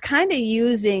 And I was kind of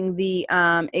using the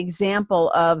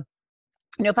example of,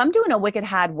 you know, if I'm doing a wicked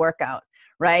hard workout,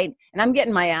 right? And I'm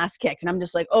getting my ass kicked and I'm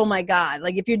just like, oh my God,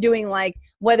 like if you're doing like,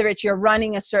 whether it's you're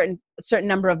running a certain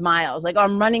number of miles, like, oh,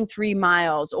 I'm running 3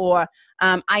 miles, or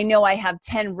I know I have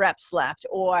 10 reps left,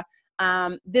 or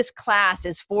this class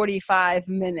is 45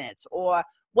 minutes, or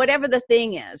whatever the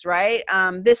thing is, right?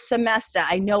 This semester,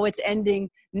 I know it's ending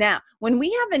Now, when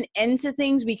we have an end to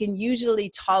things, we can usually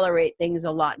tolerate things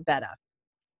a lot better.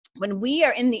 When we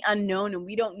are in the unknown and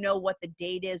we don't know what the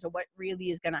date is or what really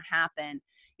is going to happen,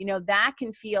 that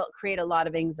can create a lot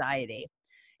of anxiety.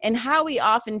 And how we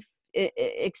often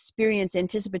experience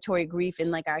anticipatory grief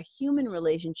in like our human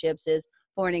relationships is,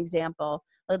 for an example,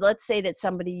 let's say that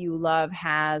somebody you love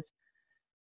has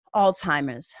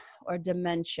Alzheimer's or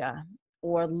dementia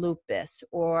or lupus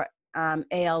or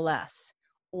ALS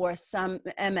or some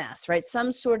MS, right?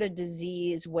 Some sort of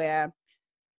disease where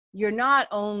you're not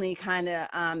only kind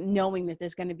of knowing that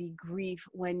there's going to be grief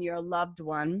when your loved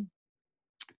one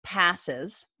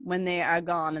passes, when they are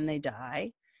gone and they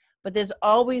die, but there's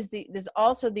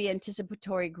also the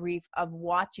anticipatory grief of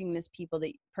watching this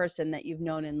person that you've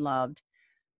known and loved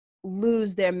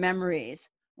lose their memories,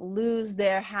 lose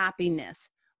their happiness,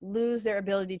 lose their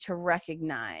ability to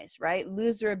recognize, right?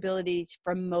 Lose their ability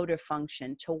for motor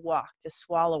function, to walk, to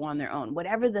swallow on their own,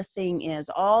 whatever the thing is,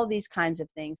 all these kinds of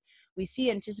things. We see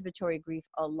anticipatory grief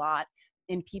a lot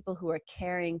in people who are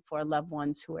caring for loved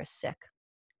ones who are sick,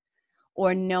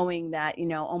 or knowing that,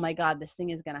 oh my God, this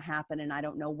thing is going to happen and I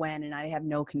don't know when and I have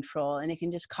no control. And it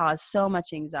can just cause so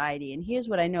much anxiety. And here's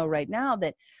what I know right now,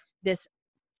 that this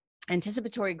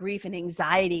anticipatory grief and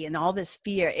anxiety and all this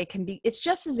fear, it's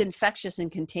just as infectious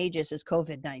and contagious as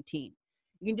COVID-19.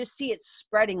 You can just see it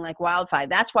spreading like wildfire.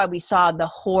 That's why we saw the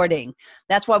hoarding.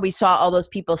 That's why we saw all those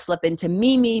people slip into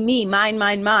me, mine,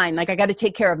 mine, mine. Like, I got to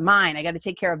take care of mine. I got to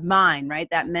take care of mine, right?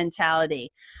 That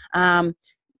mentality.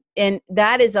 And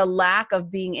that is a lack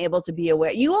of being able to be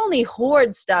aware. You only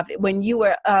hoard stuff when you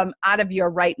are out of your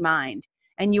right mind.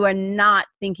 And you are not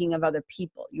thinking of other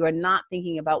people. You are not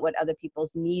thinking about what other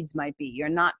people's needs might be. You're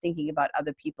not thinking about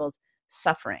other people's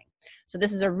suffering. So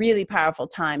this is a really powerful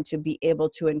time to be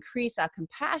able to increase our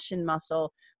compassion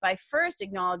muscle by first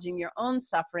acknowledging your own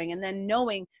suffering, and then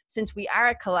knowing, since we are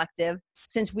a collective,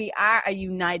 since we are a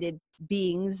united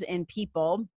beings and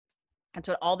people, that's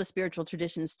what all the spiritual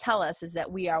traditions tell us, is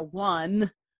that we are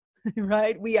one.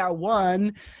 Right? We are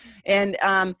one. And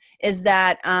is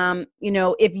that,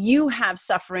 if you have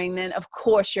suffering, then of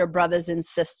course your brothers and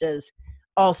sisters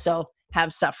also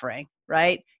have suffering,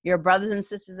 right? Your brothers and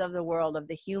sisters of the world, of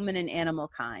the human and animal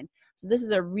kind. So this is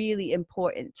a really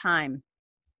important time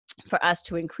for us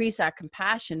to increase our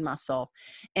compassion muscle,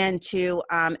 and to,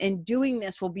 in doing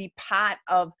this will be part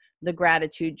of the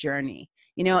gratitude journey.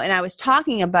 And I was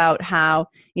talking about how,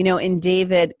 in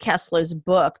David Kessler's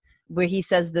book, where he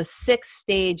says the sixth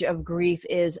stage of grief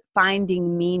is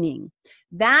finding meaning.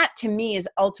 That, to me, is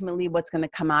ultimately what's going to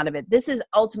come out of it. This is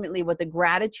ultimately what the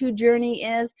gratitude journey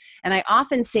is. And I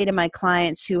often say to my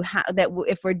clients that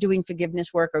if we're doing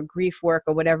forgiveness work or grief work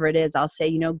or whatever it is, I'll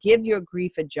say, give your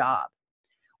grief a job.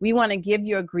 We want to give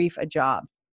your grief a job.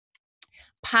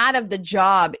 Part of the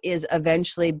job is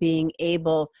eventually being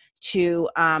able to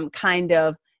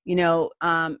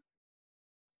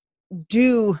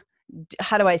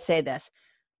how do I say this?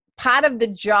 Part of the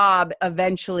job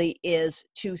eventually is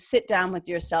to sit down with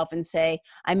yourself and say,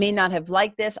 I may not have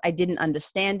liked this. I didn't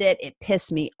understand it. It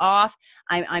pissed me off.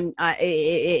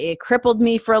 It crippled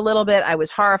me for a little bit. I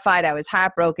was horrified. I was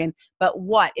heartbroken. But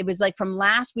what? It was like from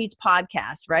last week's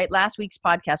podcast, right? Last week's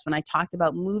podcast, when I talked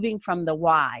about moving from the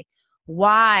why.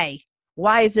 Why?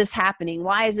 Why is this happening?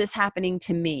 Why is this happening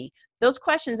to me? Those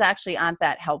questions actually aren't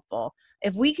that helpful.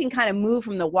 If we can kind of move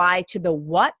from the why to the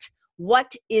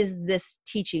what is this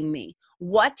teaching me?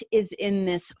 What is in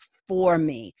this for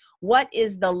me? What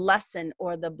is the lesson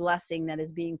or the blessing that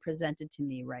is being presented to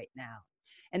me right now?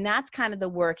 And that's kind of the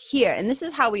work here. And this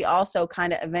is how we also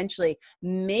kind of eventually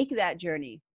make that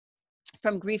journey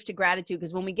from grief to gratitude.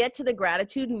 Because when we get to the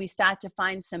gratitude and we start to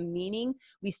find some meaning,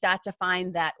 we start to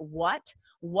find that what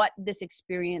this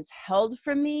experience held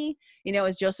for me.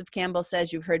 As Joseph Campbell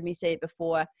says, you've heard me say it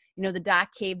before, the dark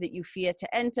cave that you fear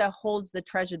to enter holds the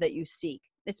treasure that you seek.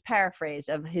 It's paraphrase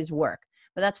of his work,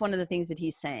 but that's one of the things that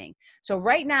he's saying. So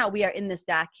right now we are in this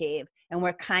dark cave and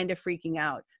we're kind of freaking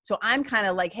out. So I'm kind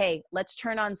of like, hey, let's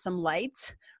turn on some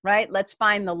lights, right? Let's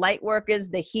find the light workers,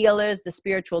 the healers, the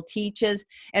spiritual teachers.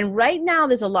 And right now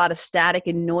there's a lot of static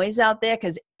and noise out there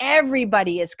because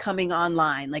everybody is coming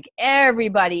online. Like,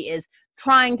 everybody is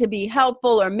trying to be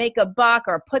helpful or make a buck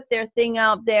or put their thing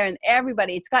out there, and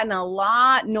it's gotten a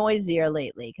lot noisier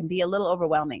lately. It can be a little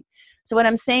overwhelming. So what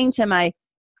I'm saying to my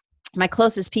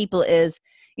closest people is,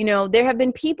 there have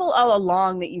been people all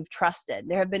along that you've trusted.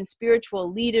 There have been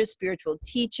spiritual leaders, spiritual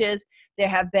teachers. There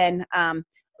have been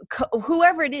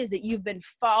whoever it is that you've been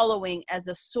following as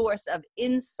a source of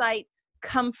insight,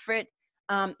 comfort,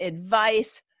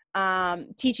 advice,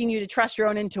 teaching you to trust your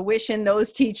own intuition,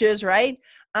 those teachers, right?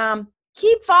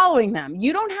 keep following them.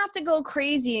 You don't have to go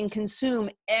crazy and consume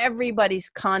everybody's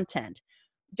content.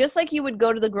 Just like you would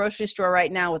go to the grocery store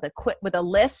right now with a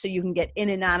list so you can get in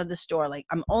and out of the store. Like,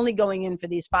 I'm only going in for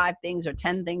these 5 things or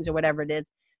 10 things or whatever it is.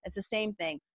 It's the same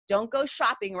thing. Don't go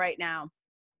shopping right now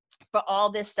for all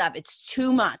this stuff. It's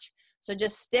too much. So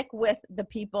just stick with the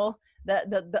people,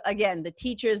 again, the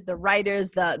teachers, the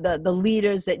writers, the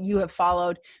leaders that you have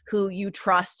followed, who you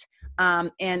trust.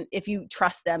 And if you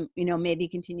trust them, maybe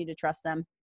continue to trust them,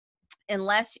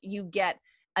 unless you get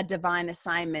a divine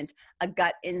assignment, a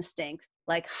gut instinct,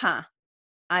 like,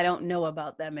 I don't know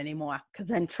about them anymore, because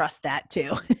then trust that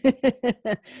too.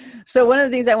 So one of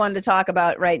the things I wanted to talk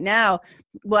about right now,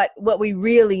 what we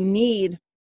really need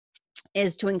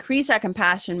is to increase our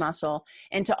compassion muscle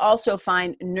and to also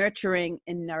find nurturing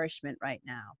and nourishment right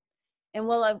now. And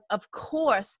well, of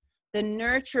course, the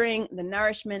nurturing, the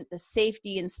nourishment, the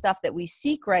safety and stuff that we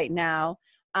seek right now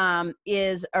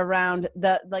is around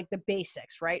the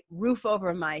basics, right? Roof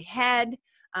over my head,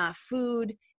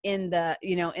 food in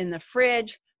the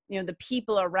fridge, the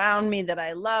people around me that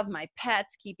I love, my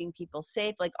pets, keeping people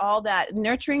safe, like all that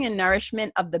nurturing and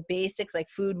nourishment of the basics, like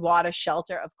food, water,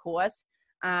 shelter, of course,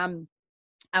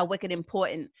 are wicked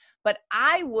important. But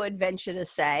I would venture to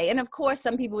say, and of course,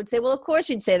 some people would say, well, of course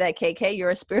you'd say that, KK,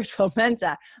 you're a spiritual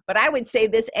mentor. But I would say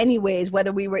this anyways,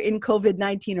 whether we were in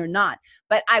COVID-19 or not.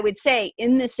 But I would say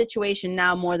in this situation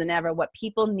now more than ever, what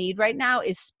people need right now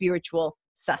is spiritual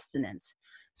sustenance.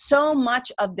 So much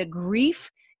of the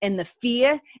grief and the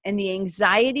fear and the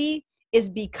anxiety is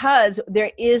because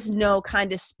there is no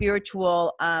kind of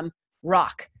spiritual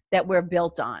rock that we're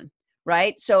built on,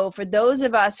 right? So for those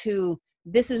of us who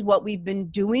this is what we've been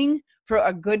doing for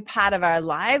a good part of our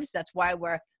lives, that's why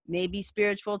we're maybe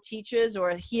spiritual teachers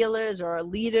or healers or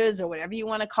leaders or whatever you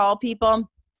want to call people.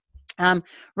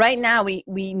 Right now, we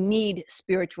need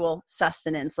spiritual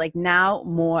sustenance, like now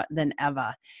more than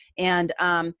ever. And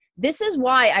this is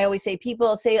why I always say,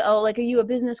 people say, oh, like, are you a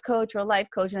business coach or a life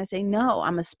coach? And I say, no,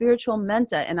 I'm a spiritual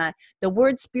mentor. And the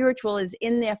word spiritual is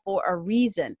in there for a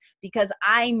reason, because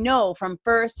I know from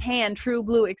firsthand true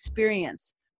blue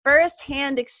experience,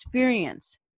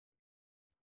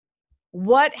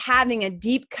 what having a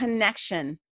deep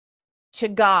connection to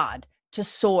God, to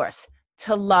source,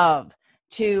 to love,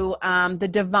 to the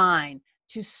divine,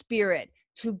 to spirit,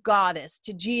 to goddess,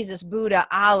 to Jesus, Buddha,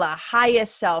 Allah, higher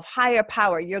self, higher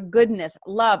power, your goodness,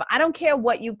 love. I don't care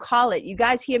what you call it. You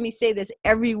guys hear me say this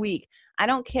every week. I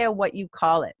don't care what you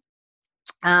call it.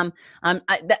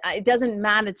 It doesn't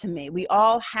matter to me. We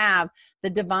all have the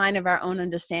divine of our own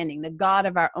understanding, the God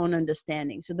of our own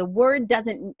understanding. So the word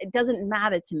doesn't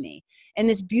matter to me. And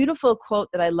this beautiful quote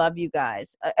that I love, you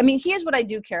guys. Here's what I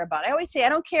do care about. I always say, I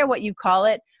don't care what you call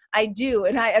it. I do.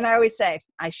 And I always say,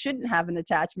 I shouldn't have an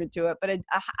attachment to it, but a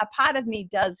part of me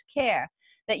does care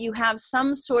that you have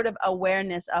some sort of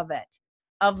awareness of it,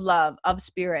 of love, of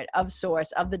spirit, of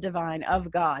source, of the divine,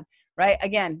 of God. Right?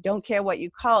 Again, don't care what you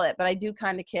call it, but I do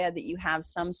kind of care that you have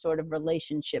some sort of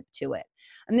relationship to it.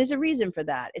 And there's a reason for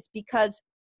that. It's because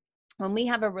when we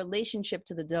have a relationship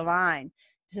to the divine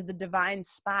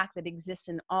spark that exists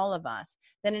in all of us,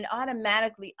 then it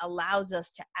automatically allows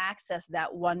us to access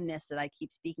that oneness that I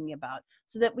keep speaking about,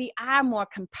 so that we are more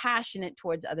compassionate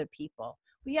towards other people.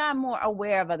 We are more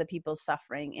aware of other people's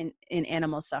suffering, in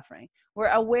animal suffering.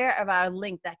 We're aware of our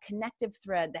link, that connective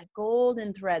thread, that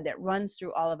golden thread that runs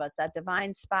through all of us, that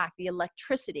divine spark, the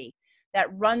electricity that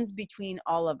runs between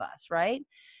all of us, right?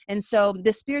 And so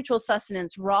the spiritual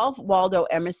sustenance, Ralph Waldo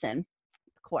Emerson,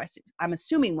 of course, I'm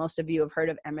assuming most of you have heard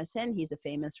of Emerson. He's a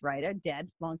famous writer, dead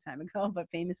a long time ago, but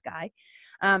famous guy.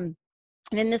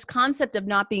 And in this concept of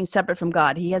not being separate from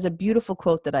God, he has a beautiful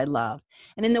quote that I love.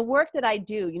 And in the work that I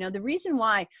do, the reason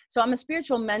why, so I'm a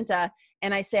spiritual mentor,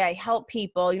 and I say I help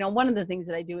people, one of the things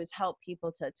that I do is help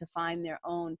people to find their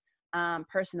own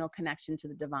personal connection to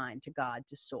the divine, to God,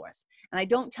 to source. And I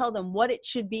don't tell them what it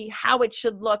should be, how it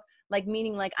should look,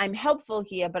 meaning I'm helpful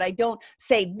here, but I don't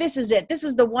say, this is it, this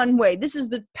is the one way, this is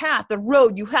the path, the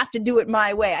road, you have to do it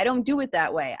my way. I don't do it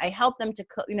that way. I help them to,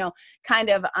 kind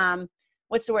of,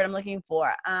 what's the word I'm looking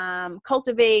for?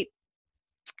 Cultivate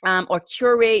or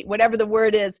curate, whatever the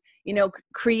word is,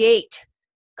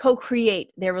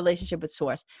 co-create their relationship with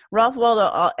source. Ralph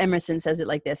Waldo Emerson says it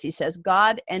like this. He says,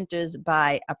 God enters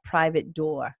by a private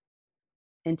door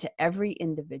into every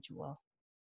individual.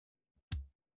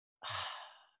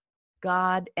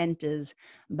 God enters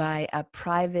by a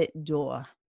private door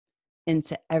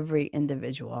into every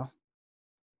individual.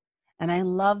 And I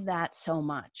love that so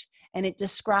much. And it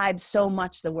describes so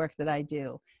much the work that I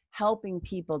do, helping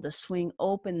people to swing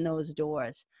open those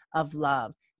doors of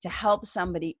love, to help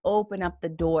somebody open up the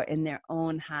door in their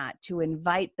own heart, to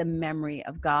invite the memory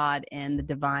of God and the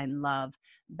divine love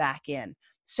back in.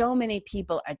 So many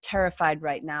people are terrified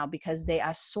right now because they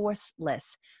are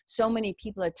sourceless. So many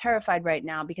people are terrified right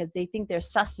now because they think their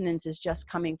sustenance is just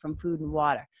coming from food and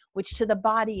water, which to the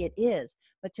body it is.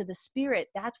 But to the spirit,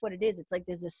 that's what it is. It's like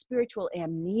there's a spiritual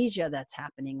amnesia that's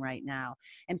happening right now.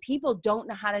 And people don't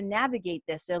know how to navigate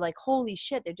this. They're like, holy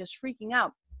shit, they're just freaking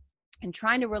out and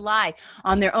trying to rely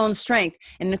on their own strength.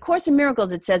 And in the Course in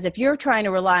Miracles, it says, if you're trying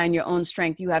to rely on your own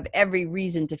strength, you have every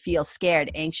reason to feel scared,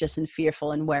 anxious, and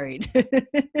fearful and worried.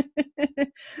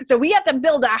 So we have to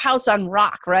build our house on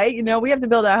rock, right? You know, we have to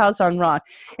build our house on rock.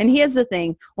 And here's the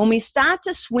thing, when we start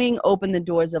to swing open the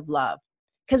doors of love,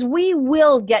 because we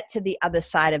will get to the other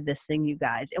side of this thing, you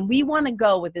guys, and we want to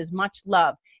go with as much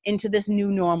love into this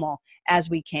new normal as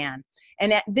we can.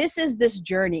 And this is this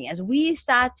journey as we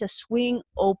start to swing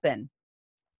open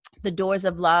the doors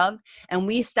of love and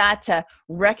we start to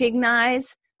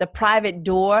recognize the private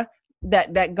door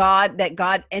that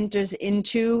God enters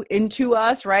into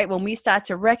us, right? When we start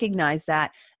to recognize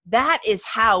that, that is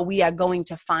how we are going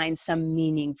to find some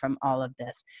meaning from all of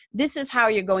this. This is how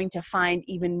you're going to find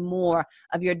even more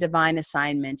of your divine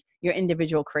assignment, your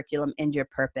individual curriculum, and your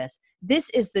purpose. This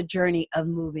is the journey of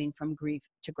moving from grief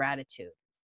to gratitude.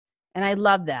 And I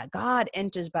love that. God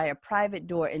enters by a private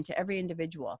door into every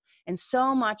individual. And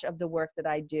so much of the work that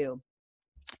I do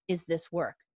is this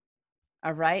work,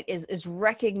 all right, is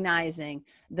recognizing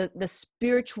the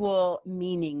spiritual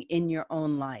meaning in your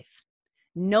own life,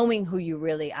 knowing who you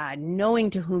really are, knowing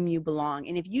to whom you belong.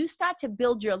 And if you start to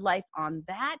build your life on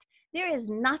that, there is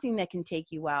nothing that can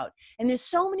take you out. And there's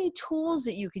so many tools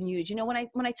that you can use. You know, when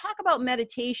I talk about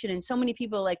meditation, and so many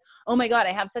people are like, oh my God,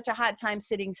 I have such a hard time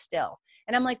sitting still.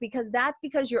 And I'm like, that's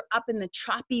because you're up in the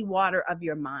choppy water of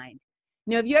your mind.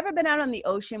 You know, have you ever been out on the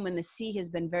ocean when the sea has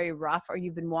been very rough, or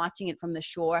you've been watching it from the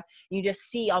shore and you just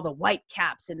see all the white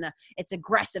caps and it's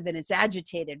aggressive and it's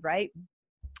agitated, right?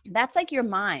 That's like your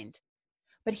mind.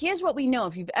 But here's what we know.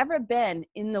 If you've ever been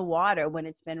in the water when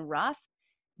it's been rough,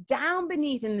 down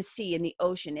beneath in the sea, in the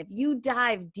ocean, if you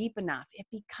dive deep enough, it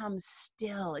becomes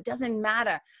still. It doesn't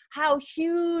matter how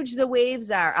huge the waves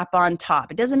are up on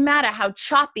top. It doesn't matter how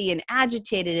choppy and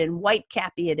agitated and white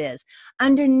cappy it is.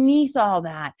 Underneath all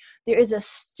that, there is a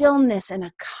stillness and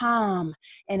a calm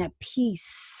and a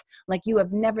peace like you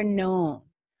have never known,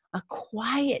 a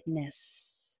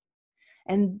quietness.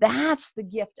 And that's the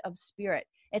gift of spirit.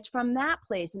 It's from that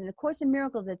place. And in A Course in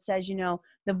Miracles, it says, you know,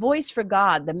 the voice for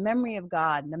God, the memory of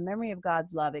God, and the memory of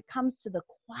God's love, it comes to the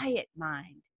quiet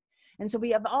mind. And so we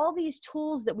have all these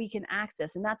tools that we can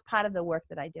access. And that's part of the work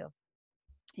that I do.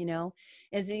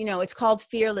 It's called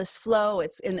Fearless Flow.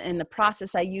 It's in the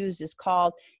process I use is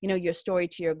called, Your Story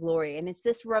to Your Glory. And it's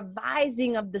this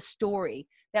revising of the story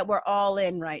that we're all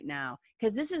in right now,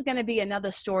 because this is going to be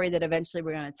another story that eventually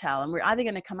we're going to tell. And we're either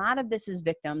going to come out of this as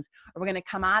victims, or we're going to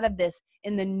come out of this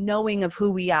in the knowing of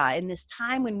who we are. In this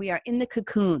time when we are in the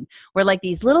cocoon, we're like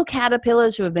these little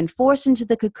caterpillars who have been forced into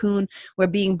the cocoon. We're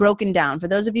being broken down. For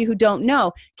those of you who don't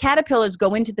know, caterpillars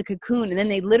go into the cocoon and then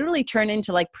they literally turn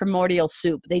into like primordial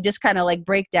soup. They just kind of like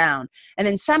break down. And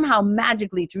then somehow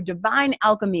magically through divine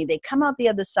alchemy, they come out the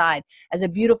other side as a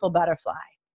beautiful butterfly.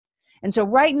 And so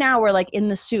right now we're like in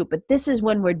the soup, but this is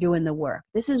when we're doing the work.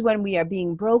 This is when we are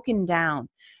being broken down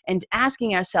and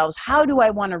asking ourselves, how do I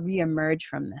want to reemerge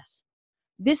from this?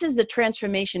 This is the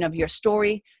transformation of your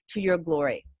story to your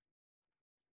glory.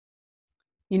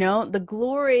 The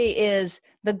glory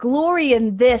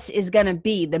in this is going to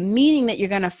be the meaning that you're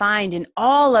going to find in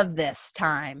all of this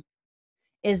time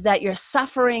is that your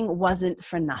suffering wasn't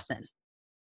for nothing.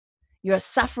 Your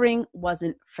suffering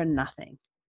wasn't for nothing.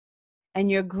 And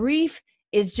your grief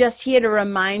is just here to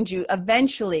remind you,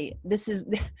 eventually,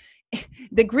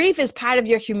 the grief is part of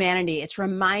your humanity. It's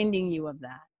reminding you of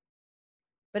that.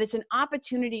 But it's an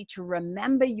opportunity to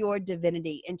remember your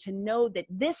divinity and to know that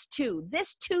this too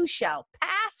shall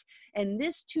pass, and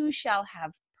this too shall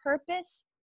have purpose.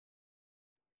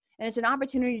 And it's an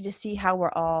opportunity to see how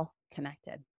we're all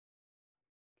connected.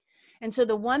 And so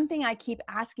the one thing I keep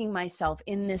asking myself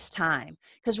in this time,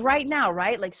 because right now,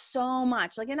 right, like so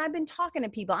much, like, and I've been talking to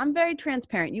people, I'm very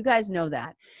transparent. You guys know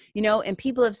that, and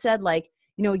people have said like,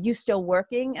 you still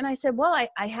working? And I said, well,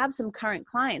 I have some current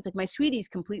clients. Like my sweetie's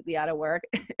completely out of work,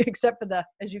 except for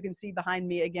as you can see behind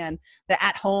me again, the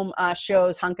at-home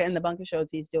shows, Hunka and the Bunker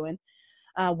shows he's doing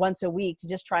once a week to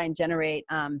just try and generate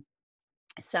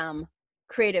some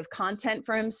creative content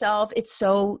for himself. It's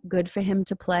so good for him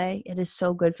to play. It is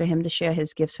so good for him to share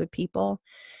his gifts with people.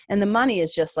 And the money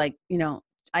is just like,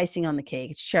 icing on the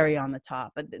cake. It's cherry on the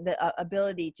top. But the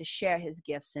ability to share his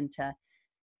gifts and to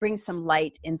bring some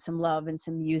light and some love and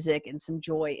some music and some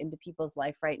joy into people's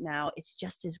life right now, it's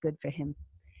just as good for him.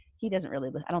 He doesn't really,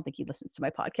 I don't think he listens to my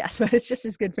podcast, but it's just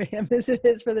as good for him as it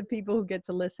is for the people who get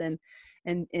to listen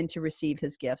and to receive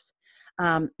his gifts.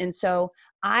 And so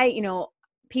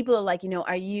people are like,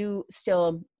 are you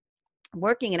still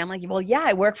working? And I'm like, well, yeah,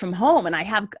 I work from home, and I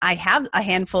have a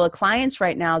handful of clients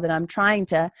right now that I'm trying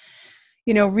to,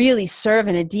 really serve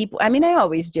in a deep, I mean, I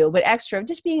always do, but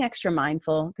just being extra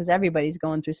mindful, because everybody's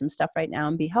going through some stuff right now,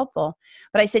 and be helpful.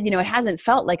 But I said, it hasn't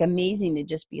felt like amazing to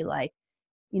just be like,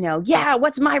 yeah,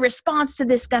 what's my response to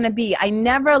this going to be? I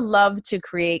never love to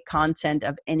create content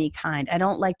of any kind. I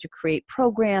don't like to create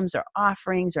programs or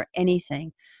offerings or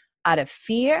anything out of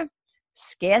fear,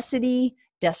 scarcity,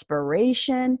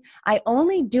 desperation. I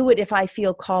only do it if I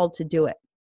feel called to do it.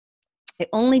 I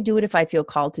only do it if I feel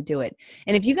called to do it.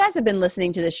 And if you guys have been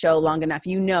listening to the show long enough,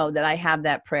 you know that I have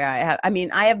that prayer.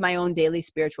 I have my own daily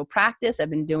spiritual practice. I've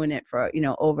been doing it for,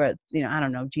 over, I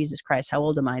don't know, Jesus Christ, how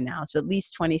old am I now? So at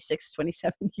least 26,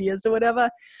 27 years or whatever.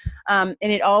 And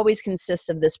it always consists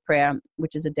of this prayer,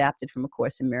 which is adapted from A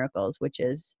Course in Miracles, which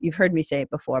is, you've heard me say it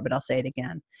before, but I'll say it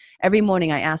again. Every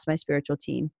morning I ask my spiritual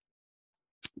team,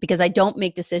 because I don't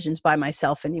make decisions by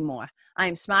myself anymore. I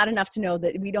am smart enough to know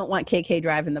that we don't want KK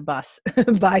driving the bus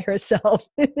by herself.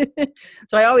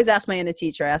 So I always ask my inner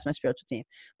teacher, I ask my spiritual team,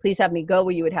 please have me go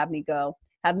where you would have me go.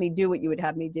 Have me do what you would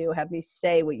have me do. Have me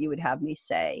say what you would have me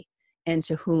say. And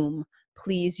to whom,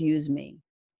 please use me.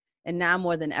 And now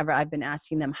more than ever, I've been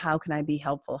asking them, how can I be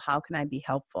helpful? How can I be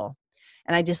helpful?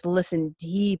 And I just listen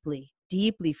deeply,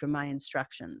 deeply for my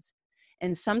instructions.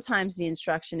 And sometimes the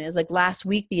instruction is like last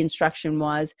week, the instruction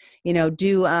was,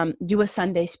 do a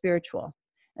Sunday spiritual.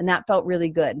 And that felt really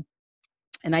good.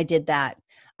 And I did that.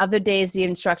 Other days, the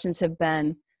instructions have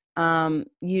been,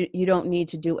 you don't need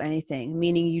to do anything,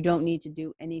 meaning you don't need to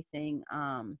do anything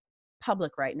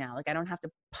public right now. Like I don't have to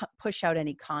push out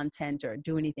any content or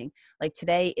do anything. Like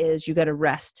today is, you got to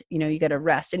rest, you got to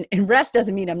rest. And rest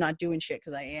doesn't mean I'm not doing shit,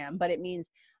 because I am, but it means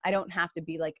I don't have to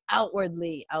be like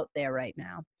outwardly out there right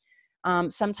now.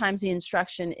 Sometimes the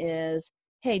instruction is,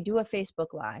 hey, do a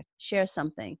Facebook Live, share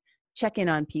something, check in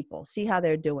on people, see how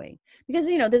they're doing. Because,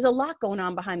 there's a lot going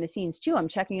on behind the scenes too. I'm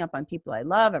checking up on people I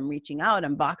love. I'm reaching out.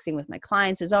 I'm boxing with my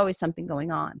clients. There's always something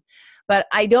going on. But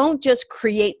I don't just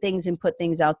create things and put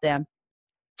things out there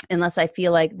unless I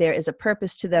feel like there is a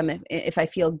purpose to them, if I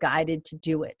feel guided to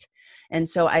do it. And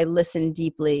so I listen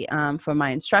deeply for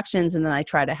my instructions, and then I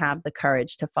try to have the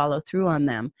courage to follow through on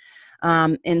them.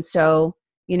 And so,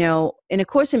 in A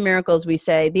Course in Miracles, we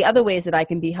say the other ways that I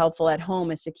can be helpful at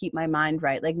home is to keep my mind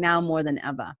right, like now more than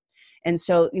ever. And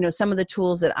so, some of the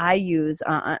tools that I use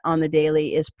on the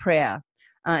daily is prayer.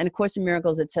 In A Course in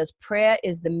Miracles, it says, prayer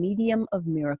is the medium of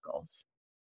miracles.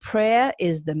 Prayer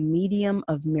is the medium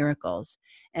of miracles.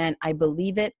 And I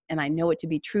believe it, and I know it to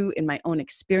be true in my own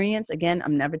experience. Again,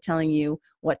 I'm never telling you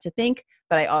what to think,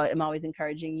 but I am always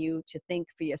encouraging you to think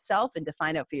for yourself and to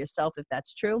find out for yourself if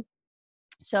that's true.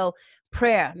 So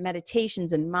prayer,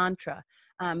 meditations, and mantra,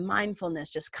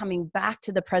 mindfulness, just coming back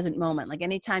to the present moment. Like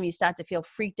anytime you start to feel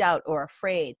freaked out or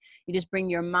afraid, you just bring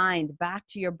your mind back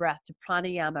to your breath, to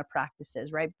pranayama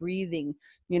practices, right? Breathing,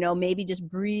 maybe just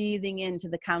breathing into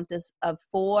the count of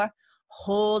 4,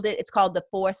 hold it. It's called the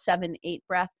 4-7-8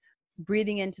 breath.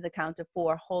 Breathing into the count of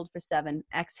 4, hold for 7,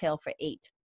 exhale for 8.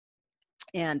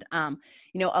 And,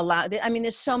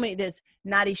 there's so many, there's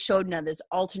Nadi Shodhana, there's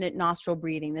alternate nostril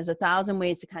breathing. There's 1,000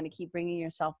 ways to kind of keep bringing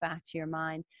yourself back to your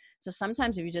mind. So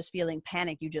sometimes if you're just feeling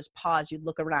panic, you just pause, you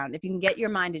look around. If you can get your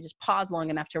mind to just pause long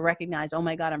enough to recognize, oh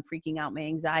my God, I'm freaking out, my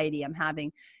anxiety, I'm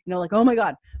having, like, oh my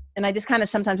God. And I just kind of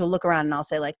sometimes will look around and I'll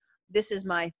say like, this is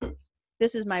my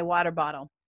water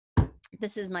bottle.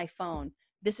 This is my phone.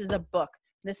 This is a book.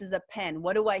 This is a pen.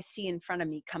 What do I see in front of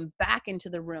me? Come back into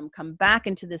the room. Come back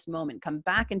into this moment. Come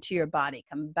back into your body.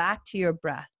 Come back to your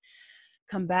breath.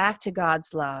 Come back to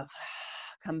God's love.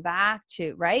 Come back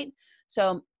to, right?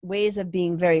 So ways of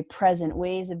being very present,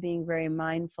 ways of being very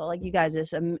mindful. Like you guys,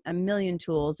 there's a million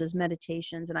tools. There's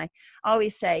meditations. And I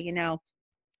always say,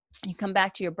 you come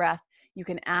back to your breath. You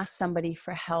can ask somebody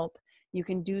for help. You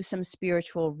can do some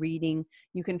spiritual reading.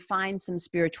 You can find some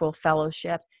spiritual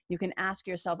fellowship. You can ask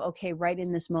yourself, okay, right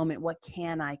in this moment, what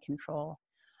can I control?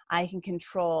 I can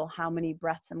control how many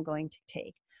breaths I'm going to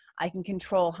take. I can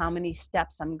control how many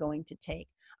steps I'm going to take.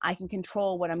 I can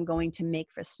control what I'm going to make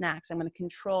for snacks. I'm going to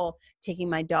control taking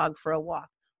my dog for a walk.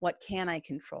 What can I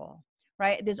control?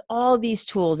 Right? There's all these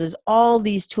tools.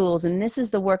 And this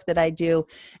is the work that I do.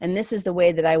 And this is the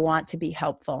way that I want to be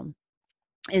helpful.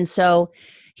 And so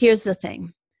here's the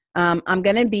thing. I'm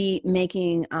going to be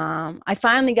making, I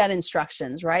finally got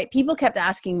instructions, right? People kept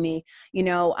asking me,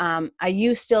 are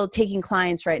you still taking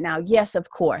clients right now? Yes, of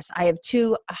course. I have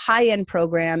 2 high-end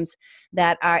programs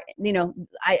that are,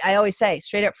 I always say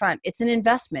straight up front, it's an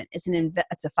investment. It's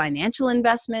a financial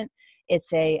investment.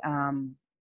 It's a,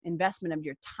 investment of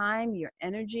your time, your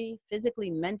energy,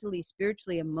 physically, mentally,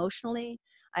 spiritually, emotionally.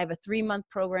 I have a 3-month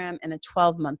program and a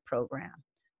 12-month program.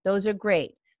 Those are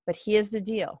great. But here's the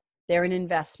deal. They're an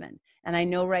investment. And I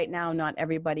know right now, not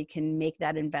everybody can make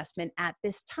that investment at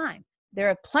this time. There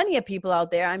are plenty of people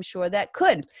out there, I'm sure, that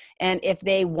could. And if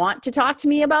they want to talk to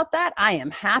me about that, I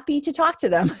am happy to talk to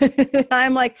them.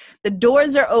 I'm like, the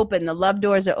doors are open. The love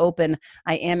doors are open.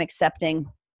 I am accepting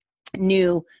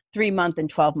new 3-month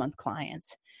and 12-month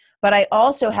clients. But I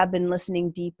also have been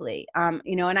listening deeply, and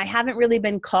I haven't really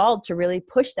been called to really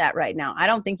push that right now. I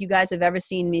don't think you guys have ever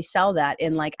seen me sell that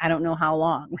in I don't know how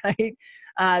long, right?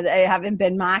 I haven't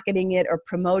been marketing it or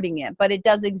promoting it, but it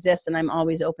does exist and I'm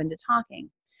always open to talking.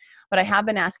 But I have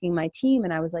been asking my team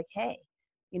and I was like, hey,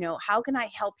 how can I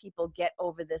help people get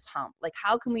over this hump?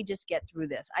 How can we just get through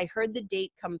this? I heard the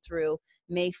date come through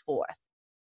May 4th.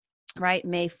 Right?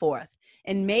 May 4th.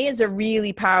 And May is a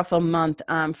really powerful month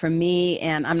for me.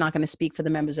 And I'm not going to speak for the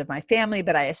members of my family,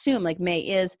 but I assume May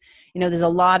is, there's a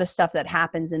lot of stuff that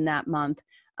happens in that month.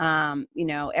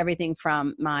 Everything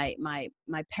from my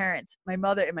parents, my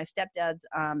mother and my stepdad's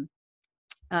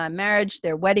marriage,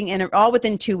 their wedding, all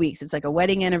within 2 weeks. It's like a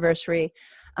wedding anniversary,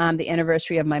 the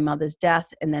anniversary of my mother's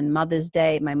death, and then Mother's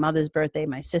Day, my mother's birthday,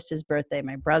 my sister's birthday,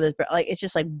 my brother's birthday. It's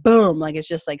just boom, it's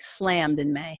just slammed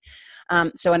in May.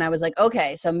 So when I was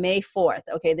okay, so May 4th,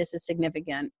 okay, this is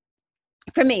significant.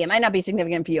 For me, it might not be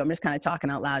significant for you. I'm just kind of talking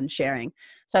out loud and sharing.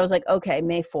 So I was okay,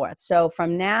 May 4th. So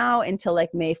from now until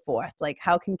May 4th,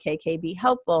 how can KK be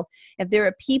helpful? If there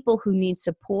are people who need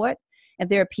support, if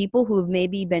there are people who have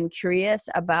maybe been curious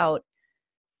about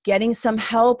getting some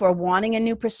help or wanting a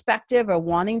new perspective or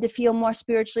wanting to feel more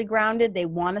spiritually grounded, they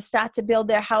want to start to build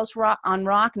their house on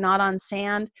rock, not on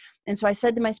sand. And so I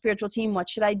said to my spiritual team, what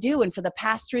should I do? And for the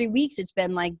past 3 weeks, it's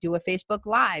been do a Facebook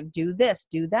Live, do this,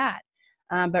 do that.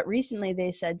 But recently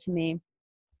they said to me,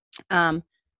 how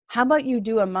about you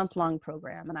do a month-long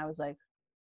program? And I was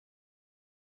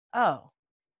oh,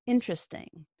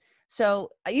 interesting. So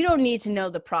you don't need to know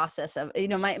the process of,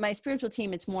 my spiritual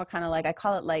team, it's more kind of I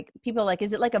call it people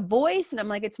is it like a voice? And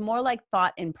I'm it's more like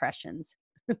thought impressions.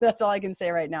 That's all I can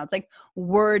say right now. It's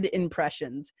word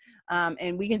impressions.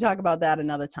 And we can talk about that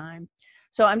another time.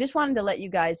 So I'm just wanting to let you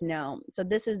guys know. So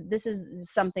this is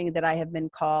something that I have been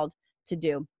called to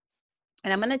do.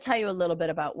 And I'm going to tell you a little bit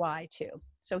about why too.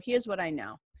 So here's what I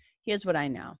know.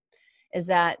 Is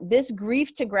that this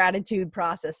grief to gratitude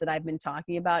process that I've been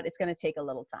talking about, it's going to take a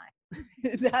little time.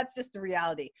 That's just the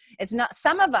reality. It's not,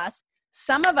 some of us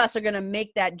are going to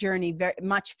make that journey very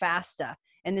much faster.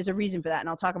 And there's a reason for that. And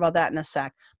I'll talk about that in a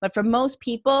sec. But for most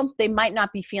people, they might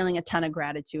not be feeling a ton of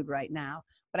gratitude right now.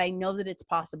 But I know that it's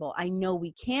possible. I know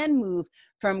we can move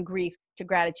from grief to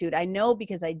gratitude. I know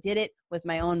because I did it with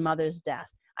my own mother's death.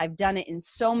 I've done it in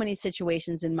so many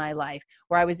situations in my life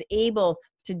where I was able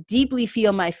to deeply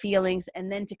feel my feelings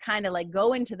and then to kind of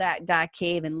go into that dark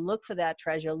cave and look for that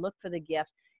treasure, look for the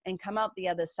gift, and come out the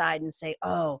other side and say,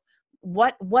 oh,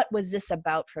 what was this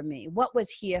about for me? What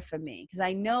was here for me? Because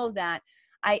I know that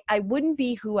I wouldn't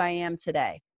be who I am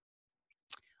today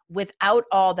without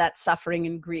all that suffering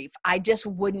and grief. I just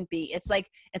wouldn't be. It's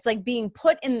like being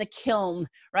put in the kiln,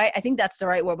 right? I think that's the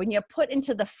right word. When you're put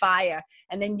into the fire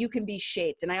and then you can be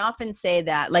shaped. And I often say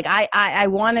that, I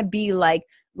want to be like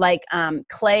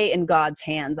clay in God's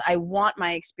hands. I want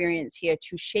my experience here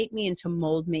to shape me and to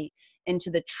mold me into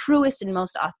the truest and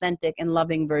most authentic and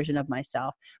loving version of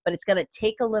myself. But it's going to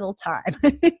take a little time.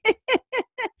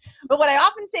 But what I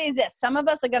often say is this: some of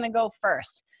us are going to go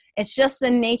first. It's just the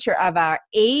nature of our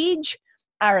age,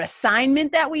 our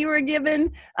assignment that we were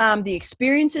given, the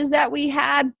experiences that we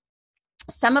had.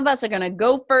 Some of us are going to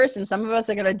go first and some of us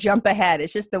are going to jump ahead.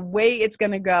 It's just the way it's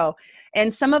going to go.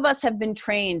 And some of us have been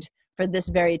trained for this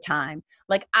very time.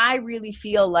 I really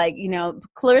feel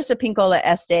Clarissa Pinkola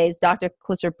essays, Dr.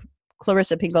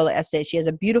 Clarissa Pinkola essay. She has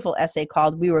a beautiful essay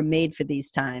called "We Were Made for These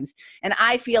Times." And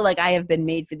I feel like I have been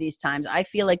made for these times. I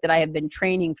feel like that I have been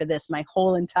training for this my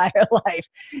whole entire life.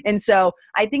 And so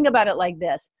I think about it like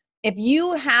this. If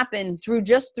you happen through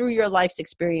your life's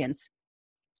experience,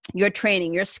 your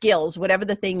training, your skills, whatever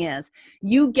the thing is,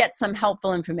 you get some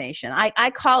helpful information.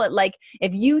 I call it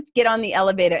if you get on the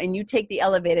elevator and you take the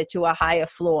elevator to a higher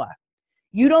floor,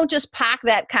 you don't just park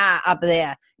that car up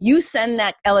there. You send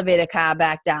that elevator car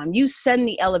back down. You send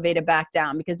the elevator back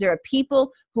down because there are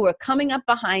people who are coming up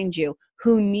behind you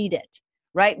who need it,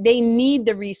 right? They need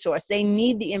the resource. They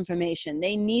need the information.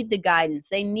 They need the guidance.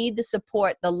 They need the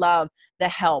support, the love, the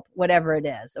help, whatever it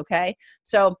is. Okay.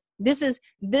 So this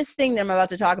thing that I'm about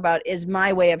to talk about is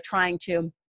my way of trying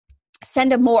to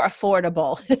send a more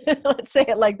affordable, let's say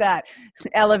it like that,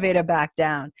 elevator back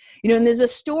down. And there's a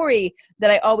story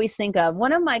that I always think of.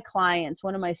 One of my clients,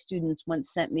 one of my students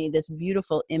once sent me this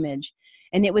beautiful image,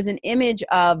 and it was an image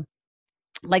of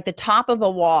like the top of a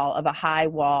wall, of a high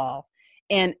wall,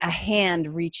 and a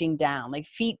hand reaching down, like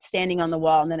feet standing on the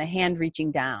wall and then a hand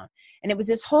reaching down. And it was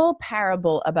this whole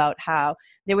parable about how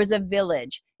there was a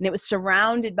village and it was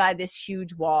surrounded by this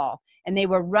huge wall, and they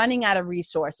were running out of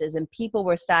resources and people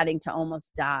were starting to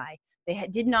almost die. They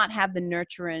did not have the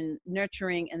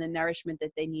nurturing and the nourishment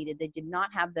that they needed. They did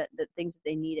not have the things that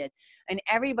they needed. And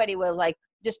everybody was like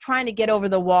just trying to get over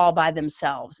the wall by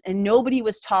themselves. And nobody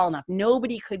was tall enough.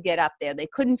 Nobody could get up there. They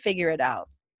couldn't figure it out.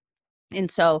 And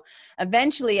so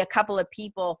eventually a couple of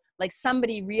people, like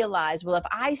somebody realized, well, if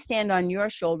I stand on your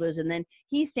shoulders and then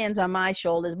he stands on my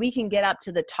shoulders, we can get up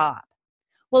to the top.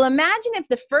 Well, imagine if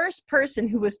the first person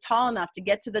who was tall enough to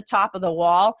get to the top of the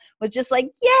wall was just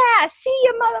like, yeah, see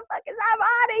you motherfuckers, I'm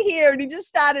out of here. And he just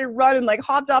started running, like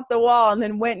hopped off the wall and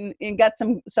then went and got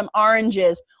some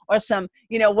oranges or some,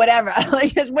 whatever.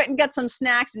 Like just went and got some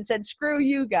snacks and said, screw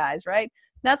you guys, right?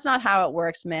 That's not how it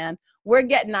works, man. We're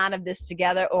getting out of this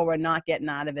together or we're not getting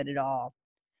out of it at all.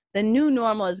 The new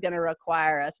normal is going to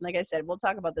require us. And like I said, we'll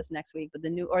talk about this next week, but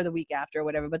the week after or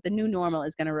whatever, but the new normal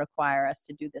is going to require us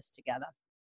to do this together.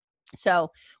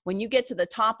 So when you get to the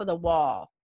top of the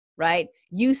wall, right,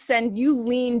 you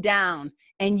lean down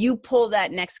and you pull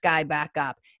that next guy back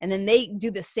up. And then they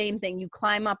do the same thing. You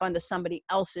climb up onto somebody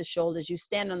else's shoulders. You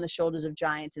stand on the shoulders of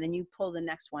giants and then you pull the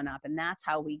next one up. And that's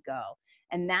how we go.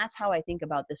 And that's how I think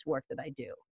about this work that I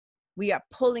do. We are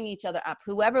pulling each other up,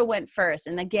 whoever went first.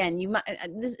 And again,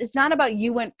 it's not about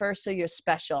you went first, so you're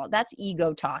special. That's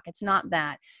ego talk. It's not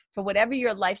that. For whatever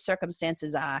your life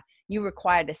circumstances are, you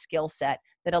required a skill set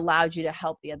that allowed you to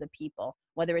help the other people,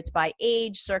 whether it's by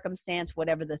age, circumstance,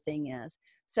 whatever the thing is.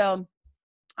 So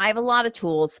I have a lot of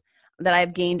tools that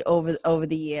I've gained over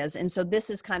the years. And so this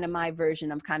is kind of my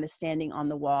version of kind of standing on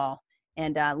the wall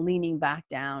and leaning back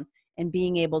down and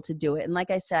being able to do it. And like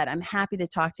I said, I'm happy to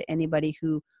talk to anybody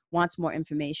who wants more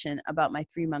information about my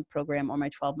 3-month program or my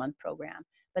 12-month program.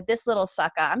 But this little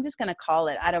sucker, I'm just going to call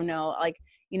it, I don't know,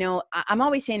 I'm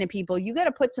always saying to people, you got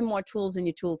to put some more tools in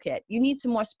your toolkit. You need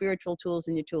some more spiritual tools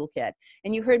in your toolkit.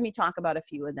 And you heard me talk about a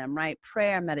few of them, right?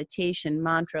 Prayer, meditation,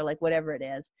 mantra, like whatever it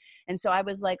is. And so I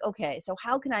was like, okay, so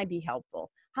how can I be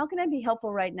helpful? How can I be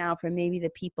helpful right now for maybe the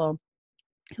people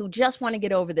who just want to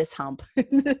get over this hump?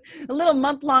 A little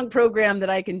month-long program that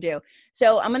I can do.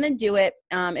 So I'm going to do it.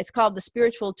 It's called the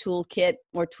Spiritual Toolkit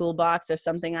or Toolbox or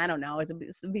something. I don't know. It'll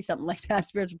be something like that,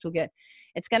 Spiritual Toolkit.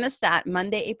 It's going to start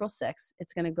Monday, April 6th.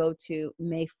 It's going to go to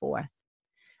May 4th.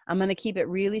 I'm going to keep it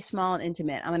really small and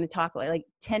intimate. I'm going to talk like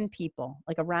 10 people,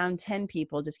 like around 10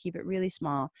 people, just keep it really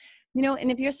small.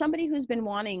 And if you're somebody who's been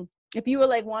if you were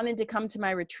like wanting to come to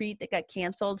my retreat that got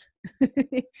canceled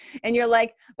and you're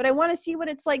like, but I want to see what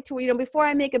it's like to, before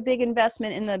I make a big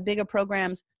investment in the bigger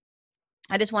programs,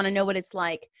 I just want to know what it's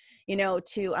like, to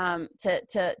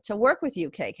work with you,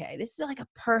 KK. This is like a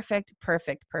perfect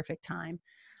time.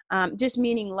 Just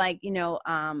meaning like,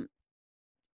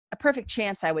 a perfect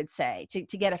chance, I would say,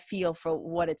 to get a feel for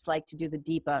what it's like to do the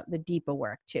deeper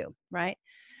work too, right?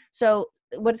 So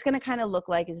what it's going to kind of look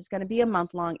like is it's going to be a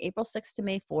month long, April 6th to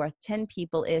May 4th, 10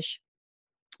 people-ish.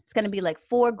 It's going to be like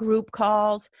 4 group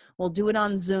calls. We'll do it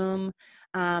on Zoom.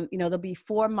 There'll be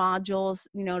 4 modules,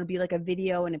 it'll be like a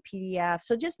video and a PDF.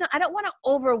 So I don't want to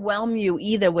overwhelm you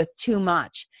either with too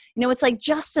much. It's like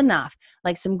just enough,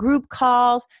 like some group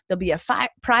calls. There'll be a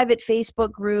private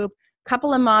Facebook group,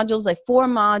 couple of modules, like 4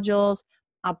 modules.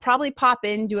 I'll probably pop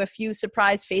in, do a few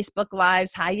surprise Facebook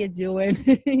lives. How you doing?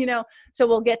 So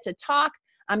we'll get to talk.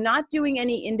 I'm not doing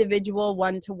any individual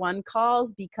one-to-one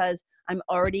calls because it's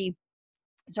already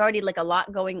like a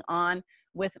lot going on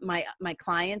with my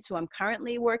clients who I'm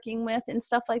currently working with and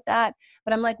stuff like that.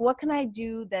 But I'm like, what can I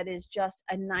do that is just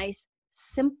a nice,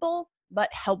 simple,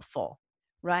 but helpful,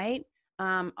 right?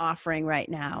 Offering right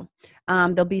now.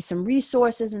 There'll be some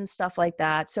resources and stuff like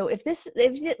that. So if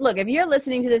you're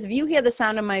listening to this, if you hear the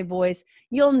sound of my voice,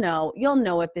 you'll know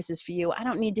if this is for you. I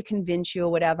don't need to convince you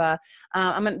or whatever.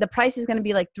 The price is going to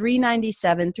be like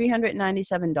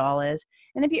 $397.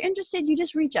 And if you're interested, you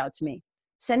just reach out to me.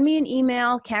 Send me an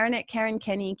email,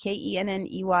 Karen@KarenKenney,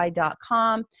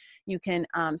 KENNEY.com. You can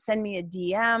send me a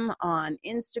DM on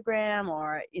Instagram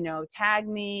or, tag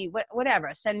me,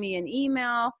 whatever. Send me an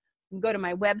email. You can go to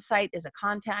my website. There's a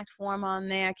contact form on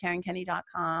there,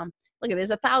 KarenKenney.com. Look, there's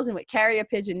 1,000 ways. Carry a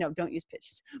pigeon. No, don't use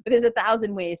pigeons. But there's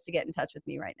 1,000 ways to get in touch with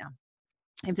me right now,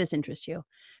 if this interests you,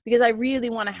 because I really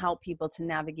want to help people to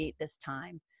navigate this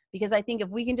time. Because I think if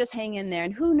we can just hang in there,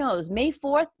 and who knows, May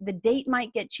 4th, the date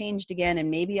might get changed again, and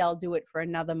maybe I'll do it for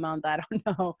another month. I don't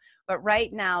know. But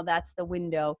right now, that's the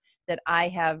window that I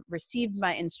have received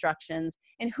my instructions.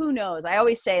 And who knows? I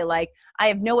always say, like, I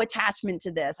have no attachment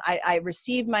to this. I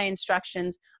received my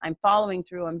instructions. I'm following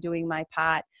through. I'm doing my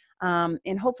part.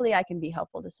 And hopefully I can be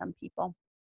helpful to some people.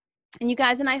 And you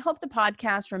guys, and I hope the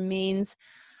podcast remains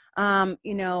a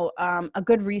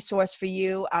good resource for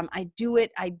you. I do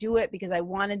it because I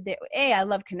I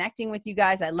love connecting with you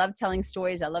guys. I love telling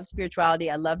stories. I love spirituality.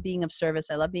 I love being of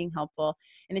service. I love being helpful.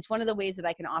 And it's one of the ways that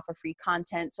I can offer free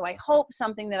content. So I hope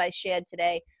something that I shared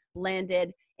today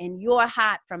landed in your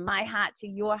heart, from my heart to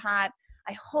your heart.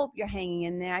 I hope you're hanging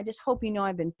in there. I just hope you know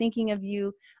I've been thinking of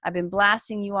you. I've been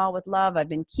blasting you all with love. I've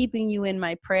been keeping you in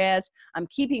my prayers. I'm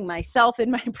keeping myself in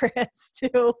my prayers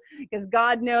too, because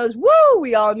God knows,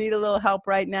 we all need a little help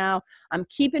right now. I'm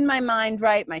keeping my mind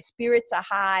right. My spirits are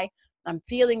high. I'm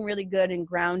feeling really good and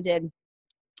grounded.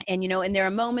 And, and there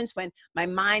are moments when my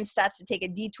mind starts to take a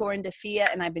detour into fear,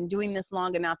 and I've been doing this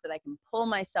long enough that I can pull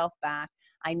myself back.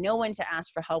 I know when to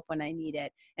ask for help when I need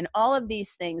it. And all of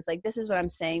these things, like, this is what I'm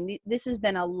saying. This has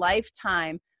been a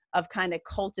lifetime of kind of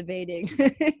cultivating,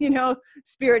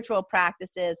 spiritual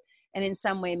practices. And in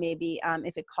some way, maybe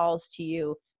if it calls to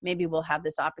you, maybe we'll have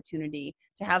this opportunity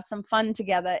to have some fun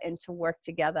together and to work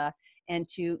together and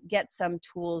to get some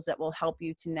tools that will help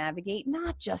you to navigate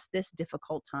not just this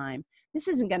difficult time. This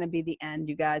isn't going to be the end,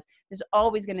 you guys. There's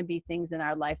always going to be things in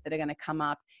our life that are going to come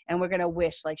up, and we're going to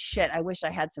wish, like, shit, I wish I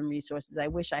had some resources. I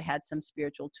wish I had some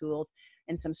spiritual tools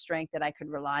and some strength that I could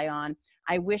rely on.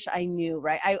 I wish I knew,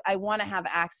 right? I want to have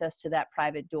access to that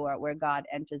private door where God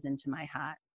enters into my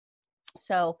heart.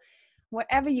 So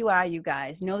wherever you are, you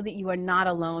guys, know that you are not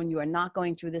alone. You are not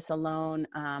going through this alone.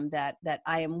 That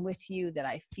I am with you. That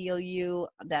I feel you.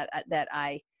 That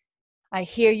I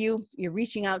hear you. You're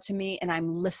reaching out to me, and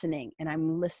I'm listening. And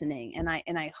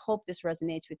I hope this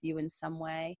resonates with you in some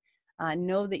way.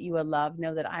 Know that you are loved.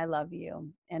 Know that I love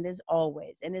you. And as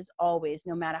always,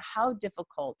 no matter how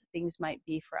difficult things might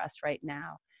be for us right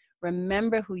now,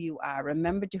 remember who you are.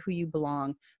 Remember to who you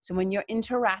belong. So when you're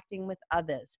interacting with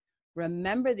others,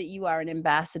 remember that you are an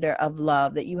ambassador of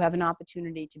love, that you have an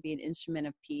opportunity to be an instrument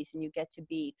of peace, and you get to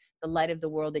be the light of the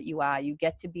world that you are. You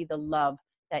get to be the love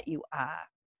that you are.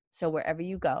 So wherever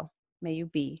you go, may you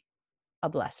be a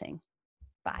blessing.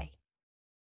 Bye.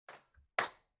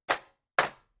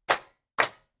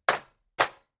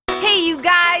 Hey, you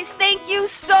guys, thank you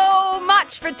so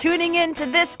much for tuning in to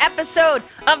this episode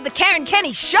of The Karen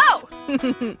Kenney Show.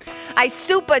 I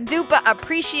super duper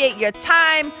appreciate your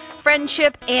time,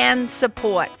 friendship, and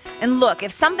support. And look,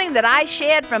 if something that I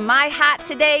shared from my heart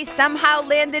today somehow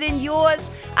landed in yours,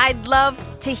 I'd love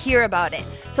to hear about it.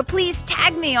 So please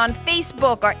tag me on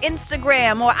Facebook or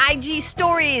Instagram or IG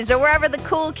stories or wherever the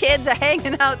cool kids are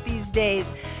hanging out these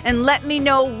days, and let me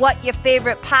know what your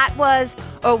favorite part was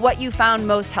or what you found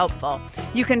most helpful.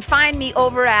 You can find me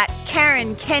over at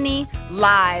Karen Kenney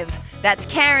Live. That's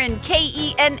Karen,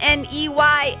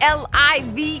 KENNEYLIVE.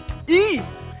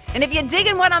 And if you're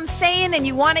digging what I'm saying and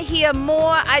you want to hear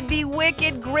more, I'd be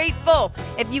wicked grateful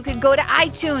if you could go to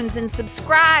iTunes and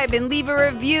subscribe and leave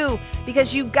a review,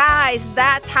 because you guys,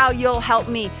 that's how you'll help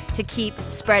me to keep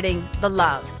spreading the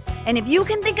love. And if you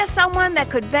can think of someone that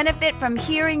could benefit from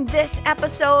hearing this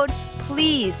episode,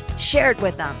 please share it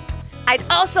with them. I'd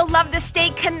also love to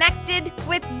stay connected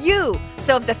with you.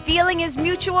 So if the feeling is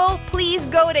mutual, please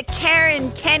go to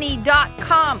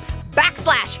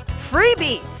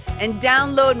KarenKenney.com/freebie and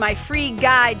download my free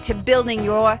guide to building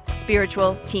your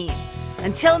spiritual team.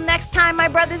 Until next time, my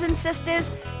brothers and sisters,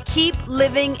 keep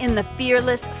living in the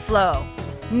fearless flow.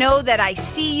 Know that I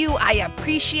see you, I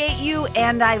appreciate you,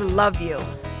 and I love you.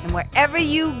 And wherever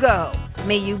you go,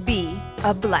 may you be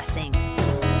a blessing.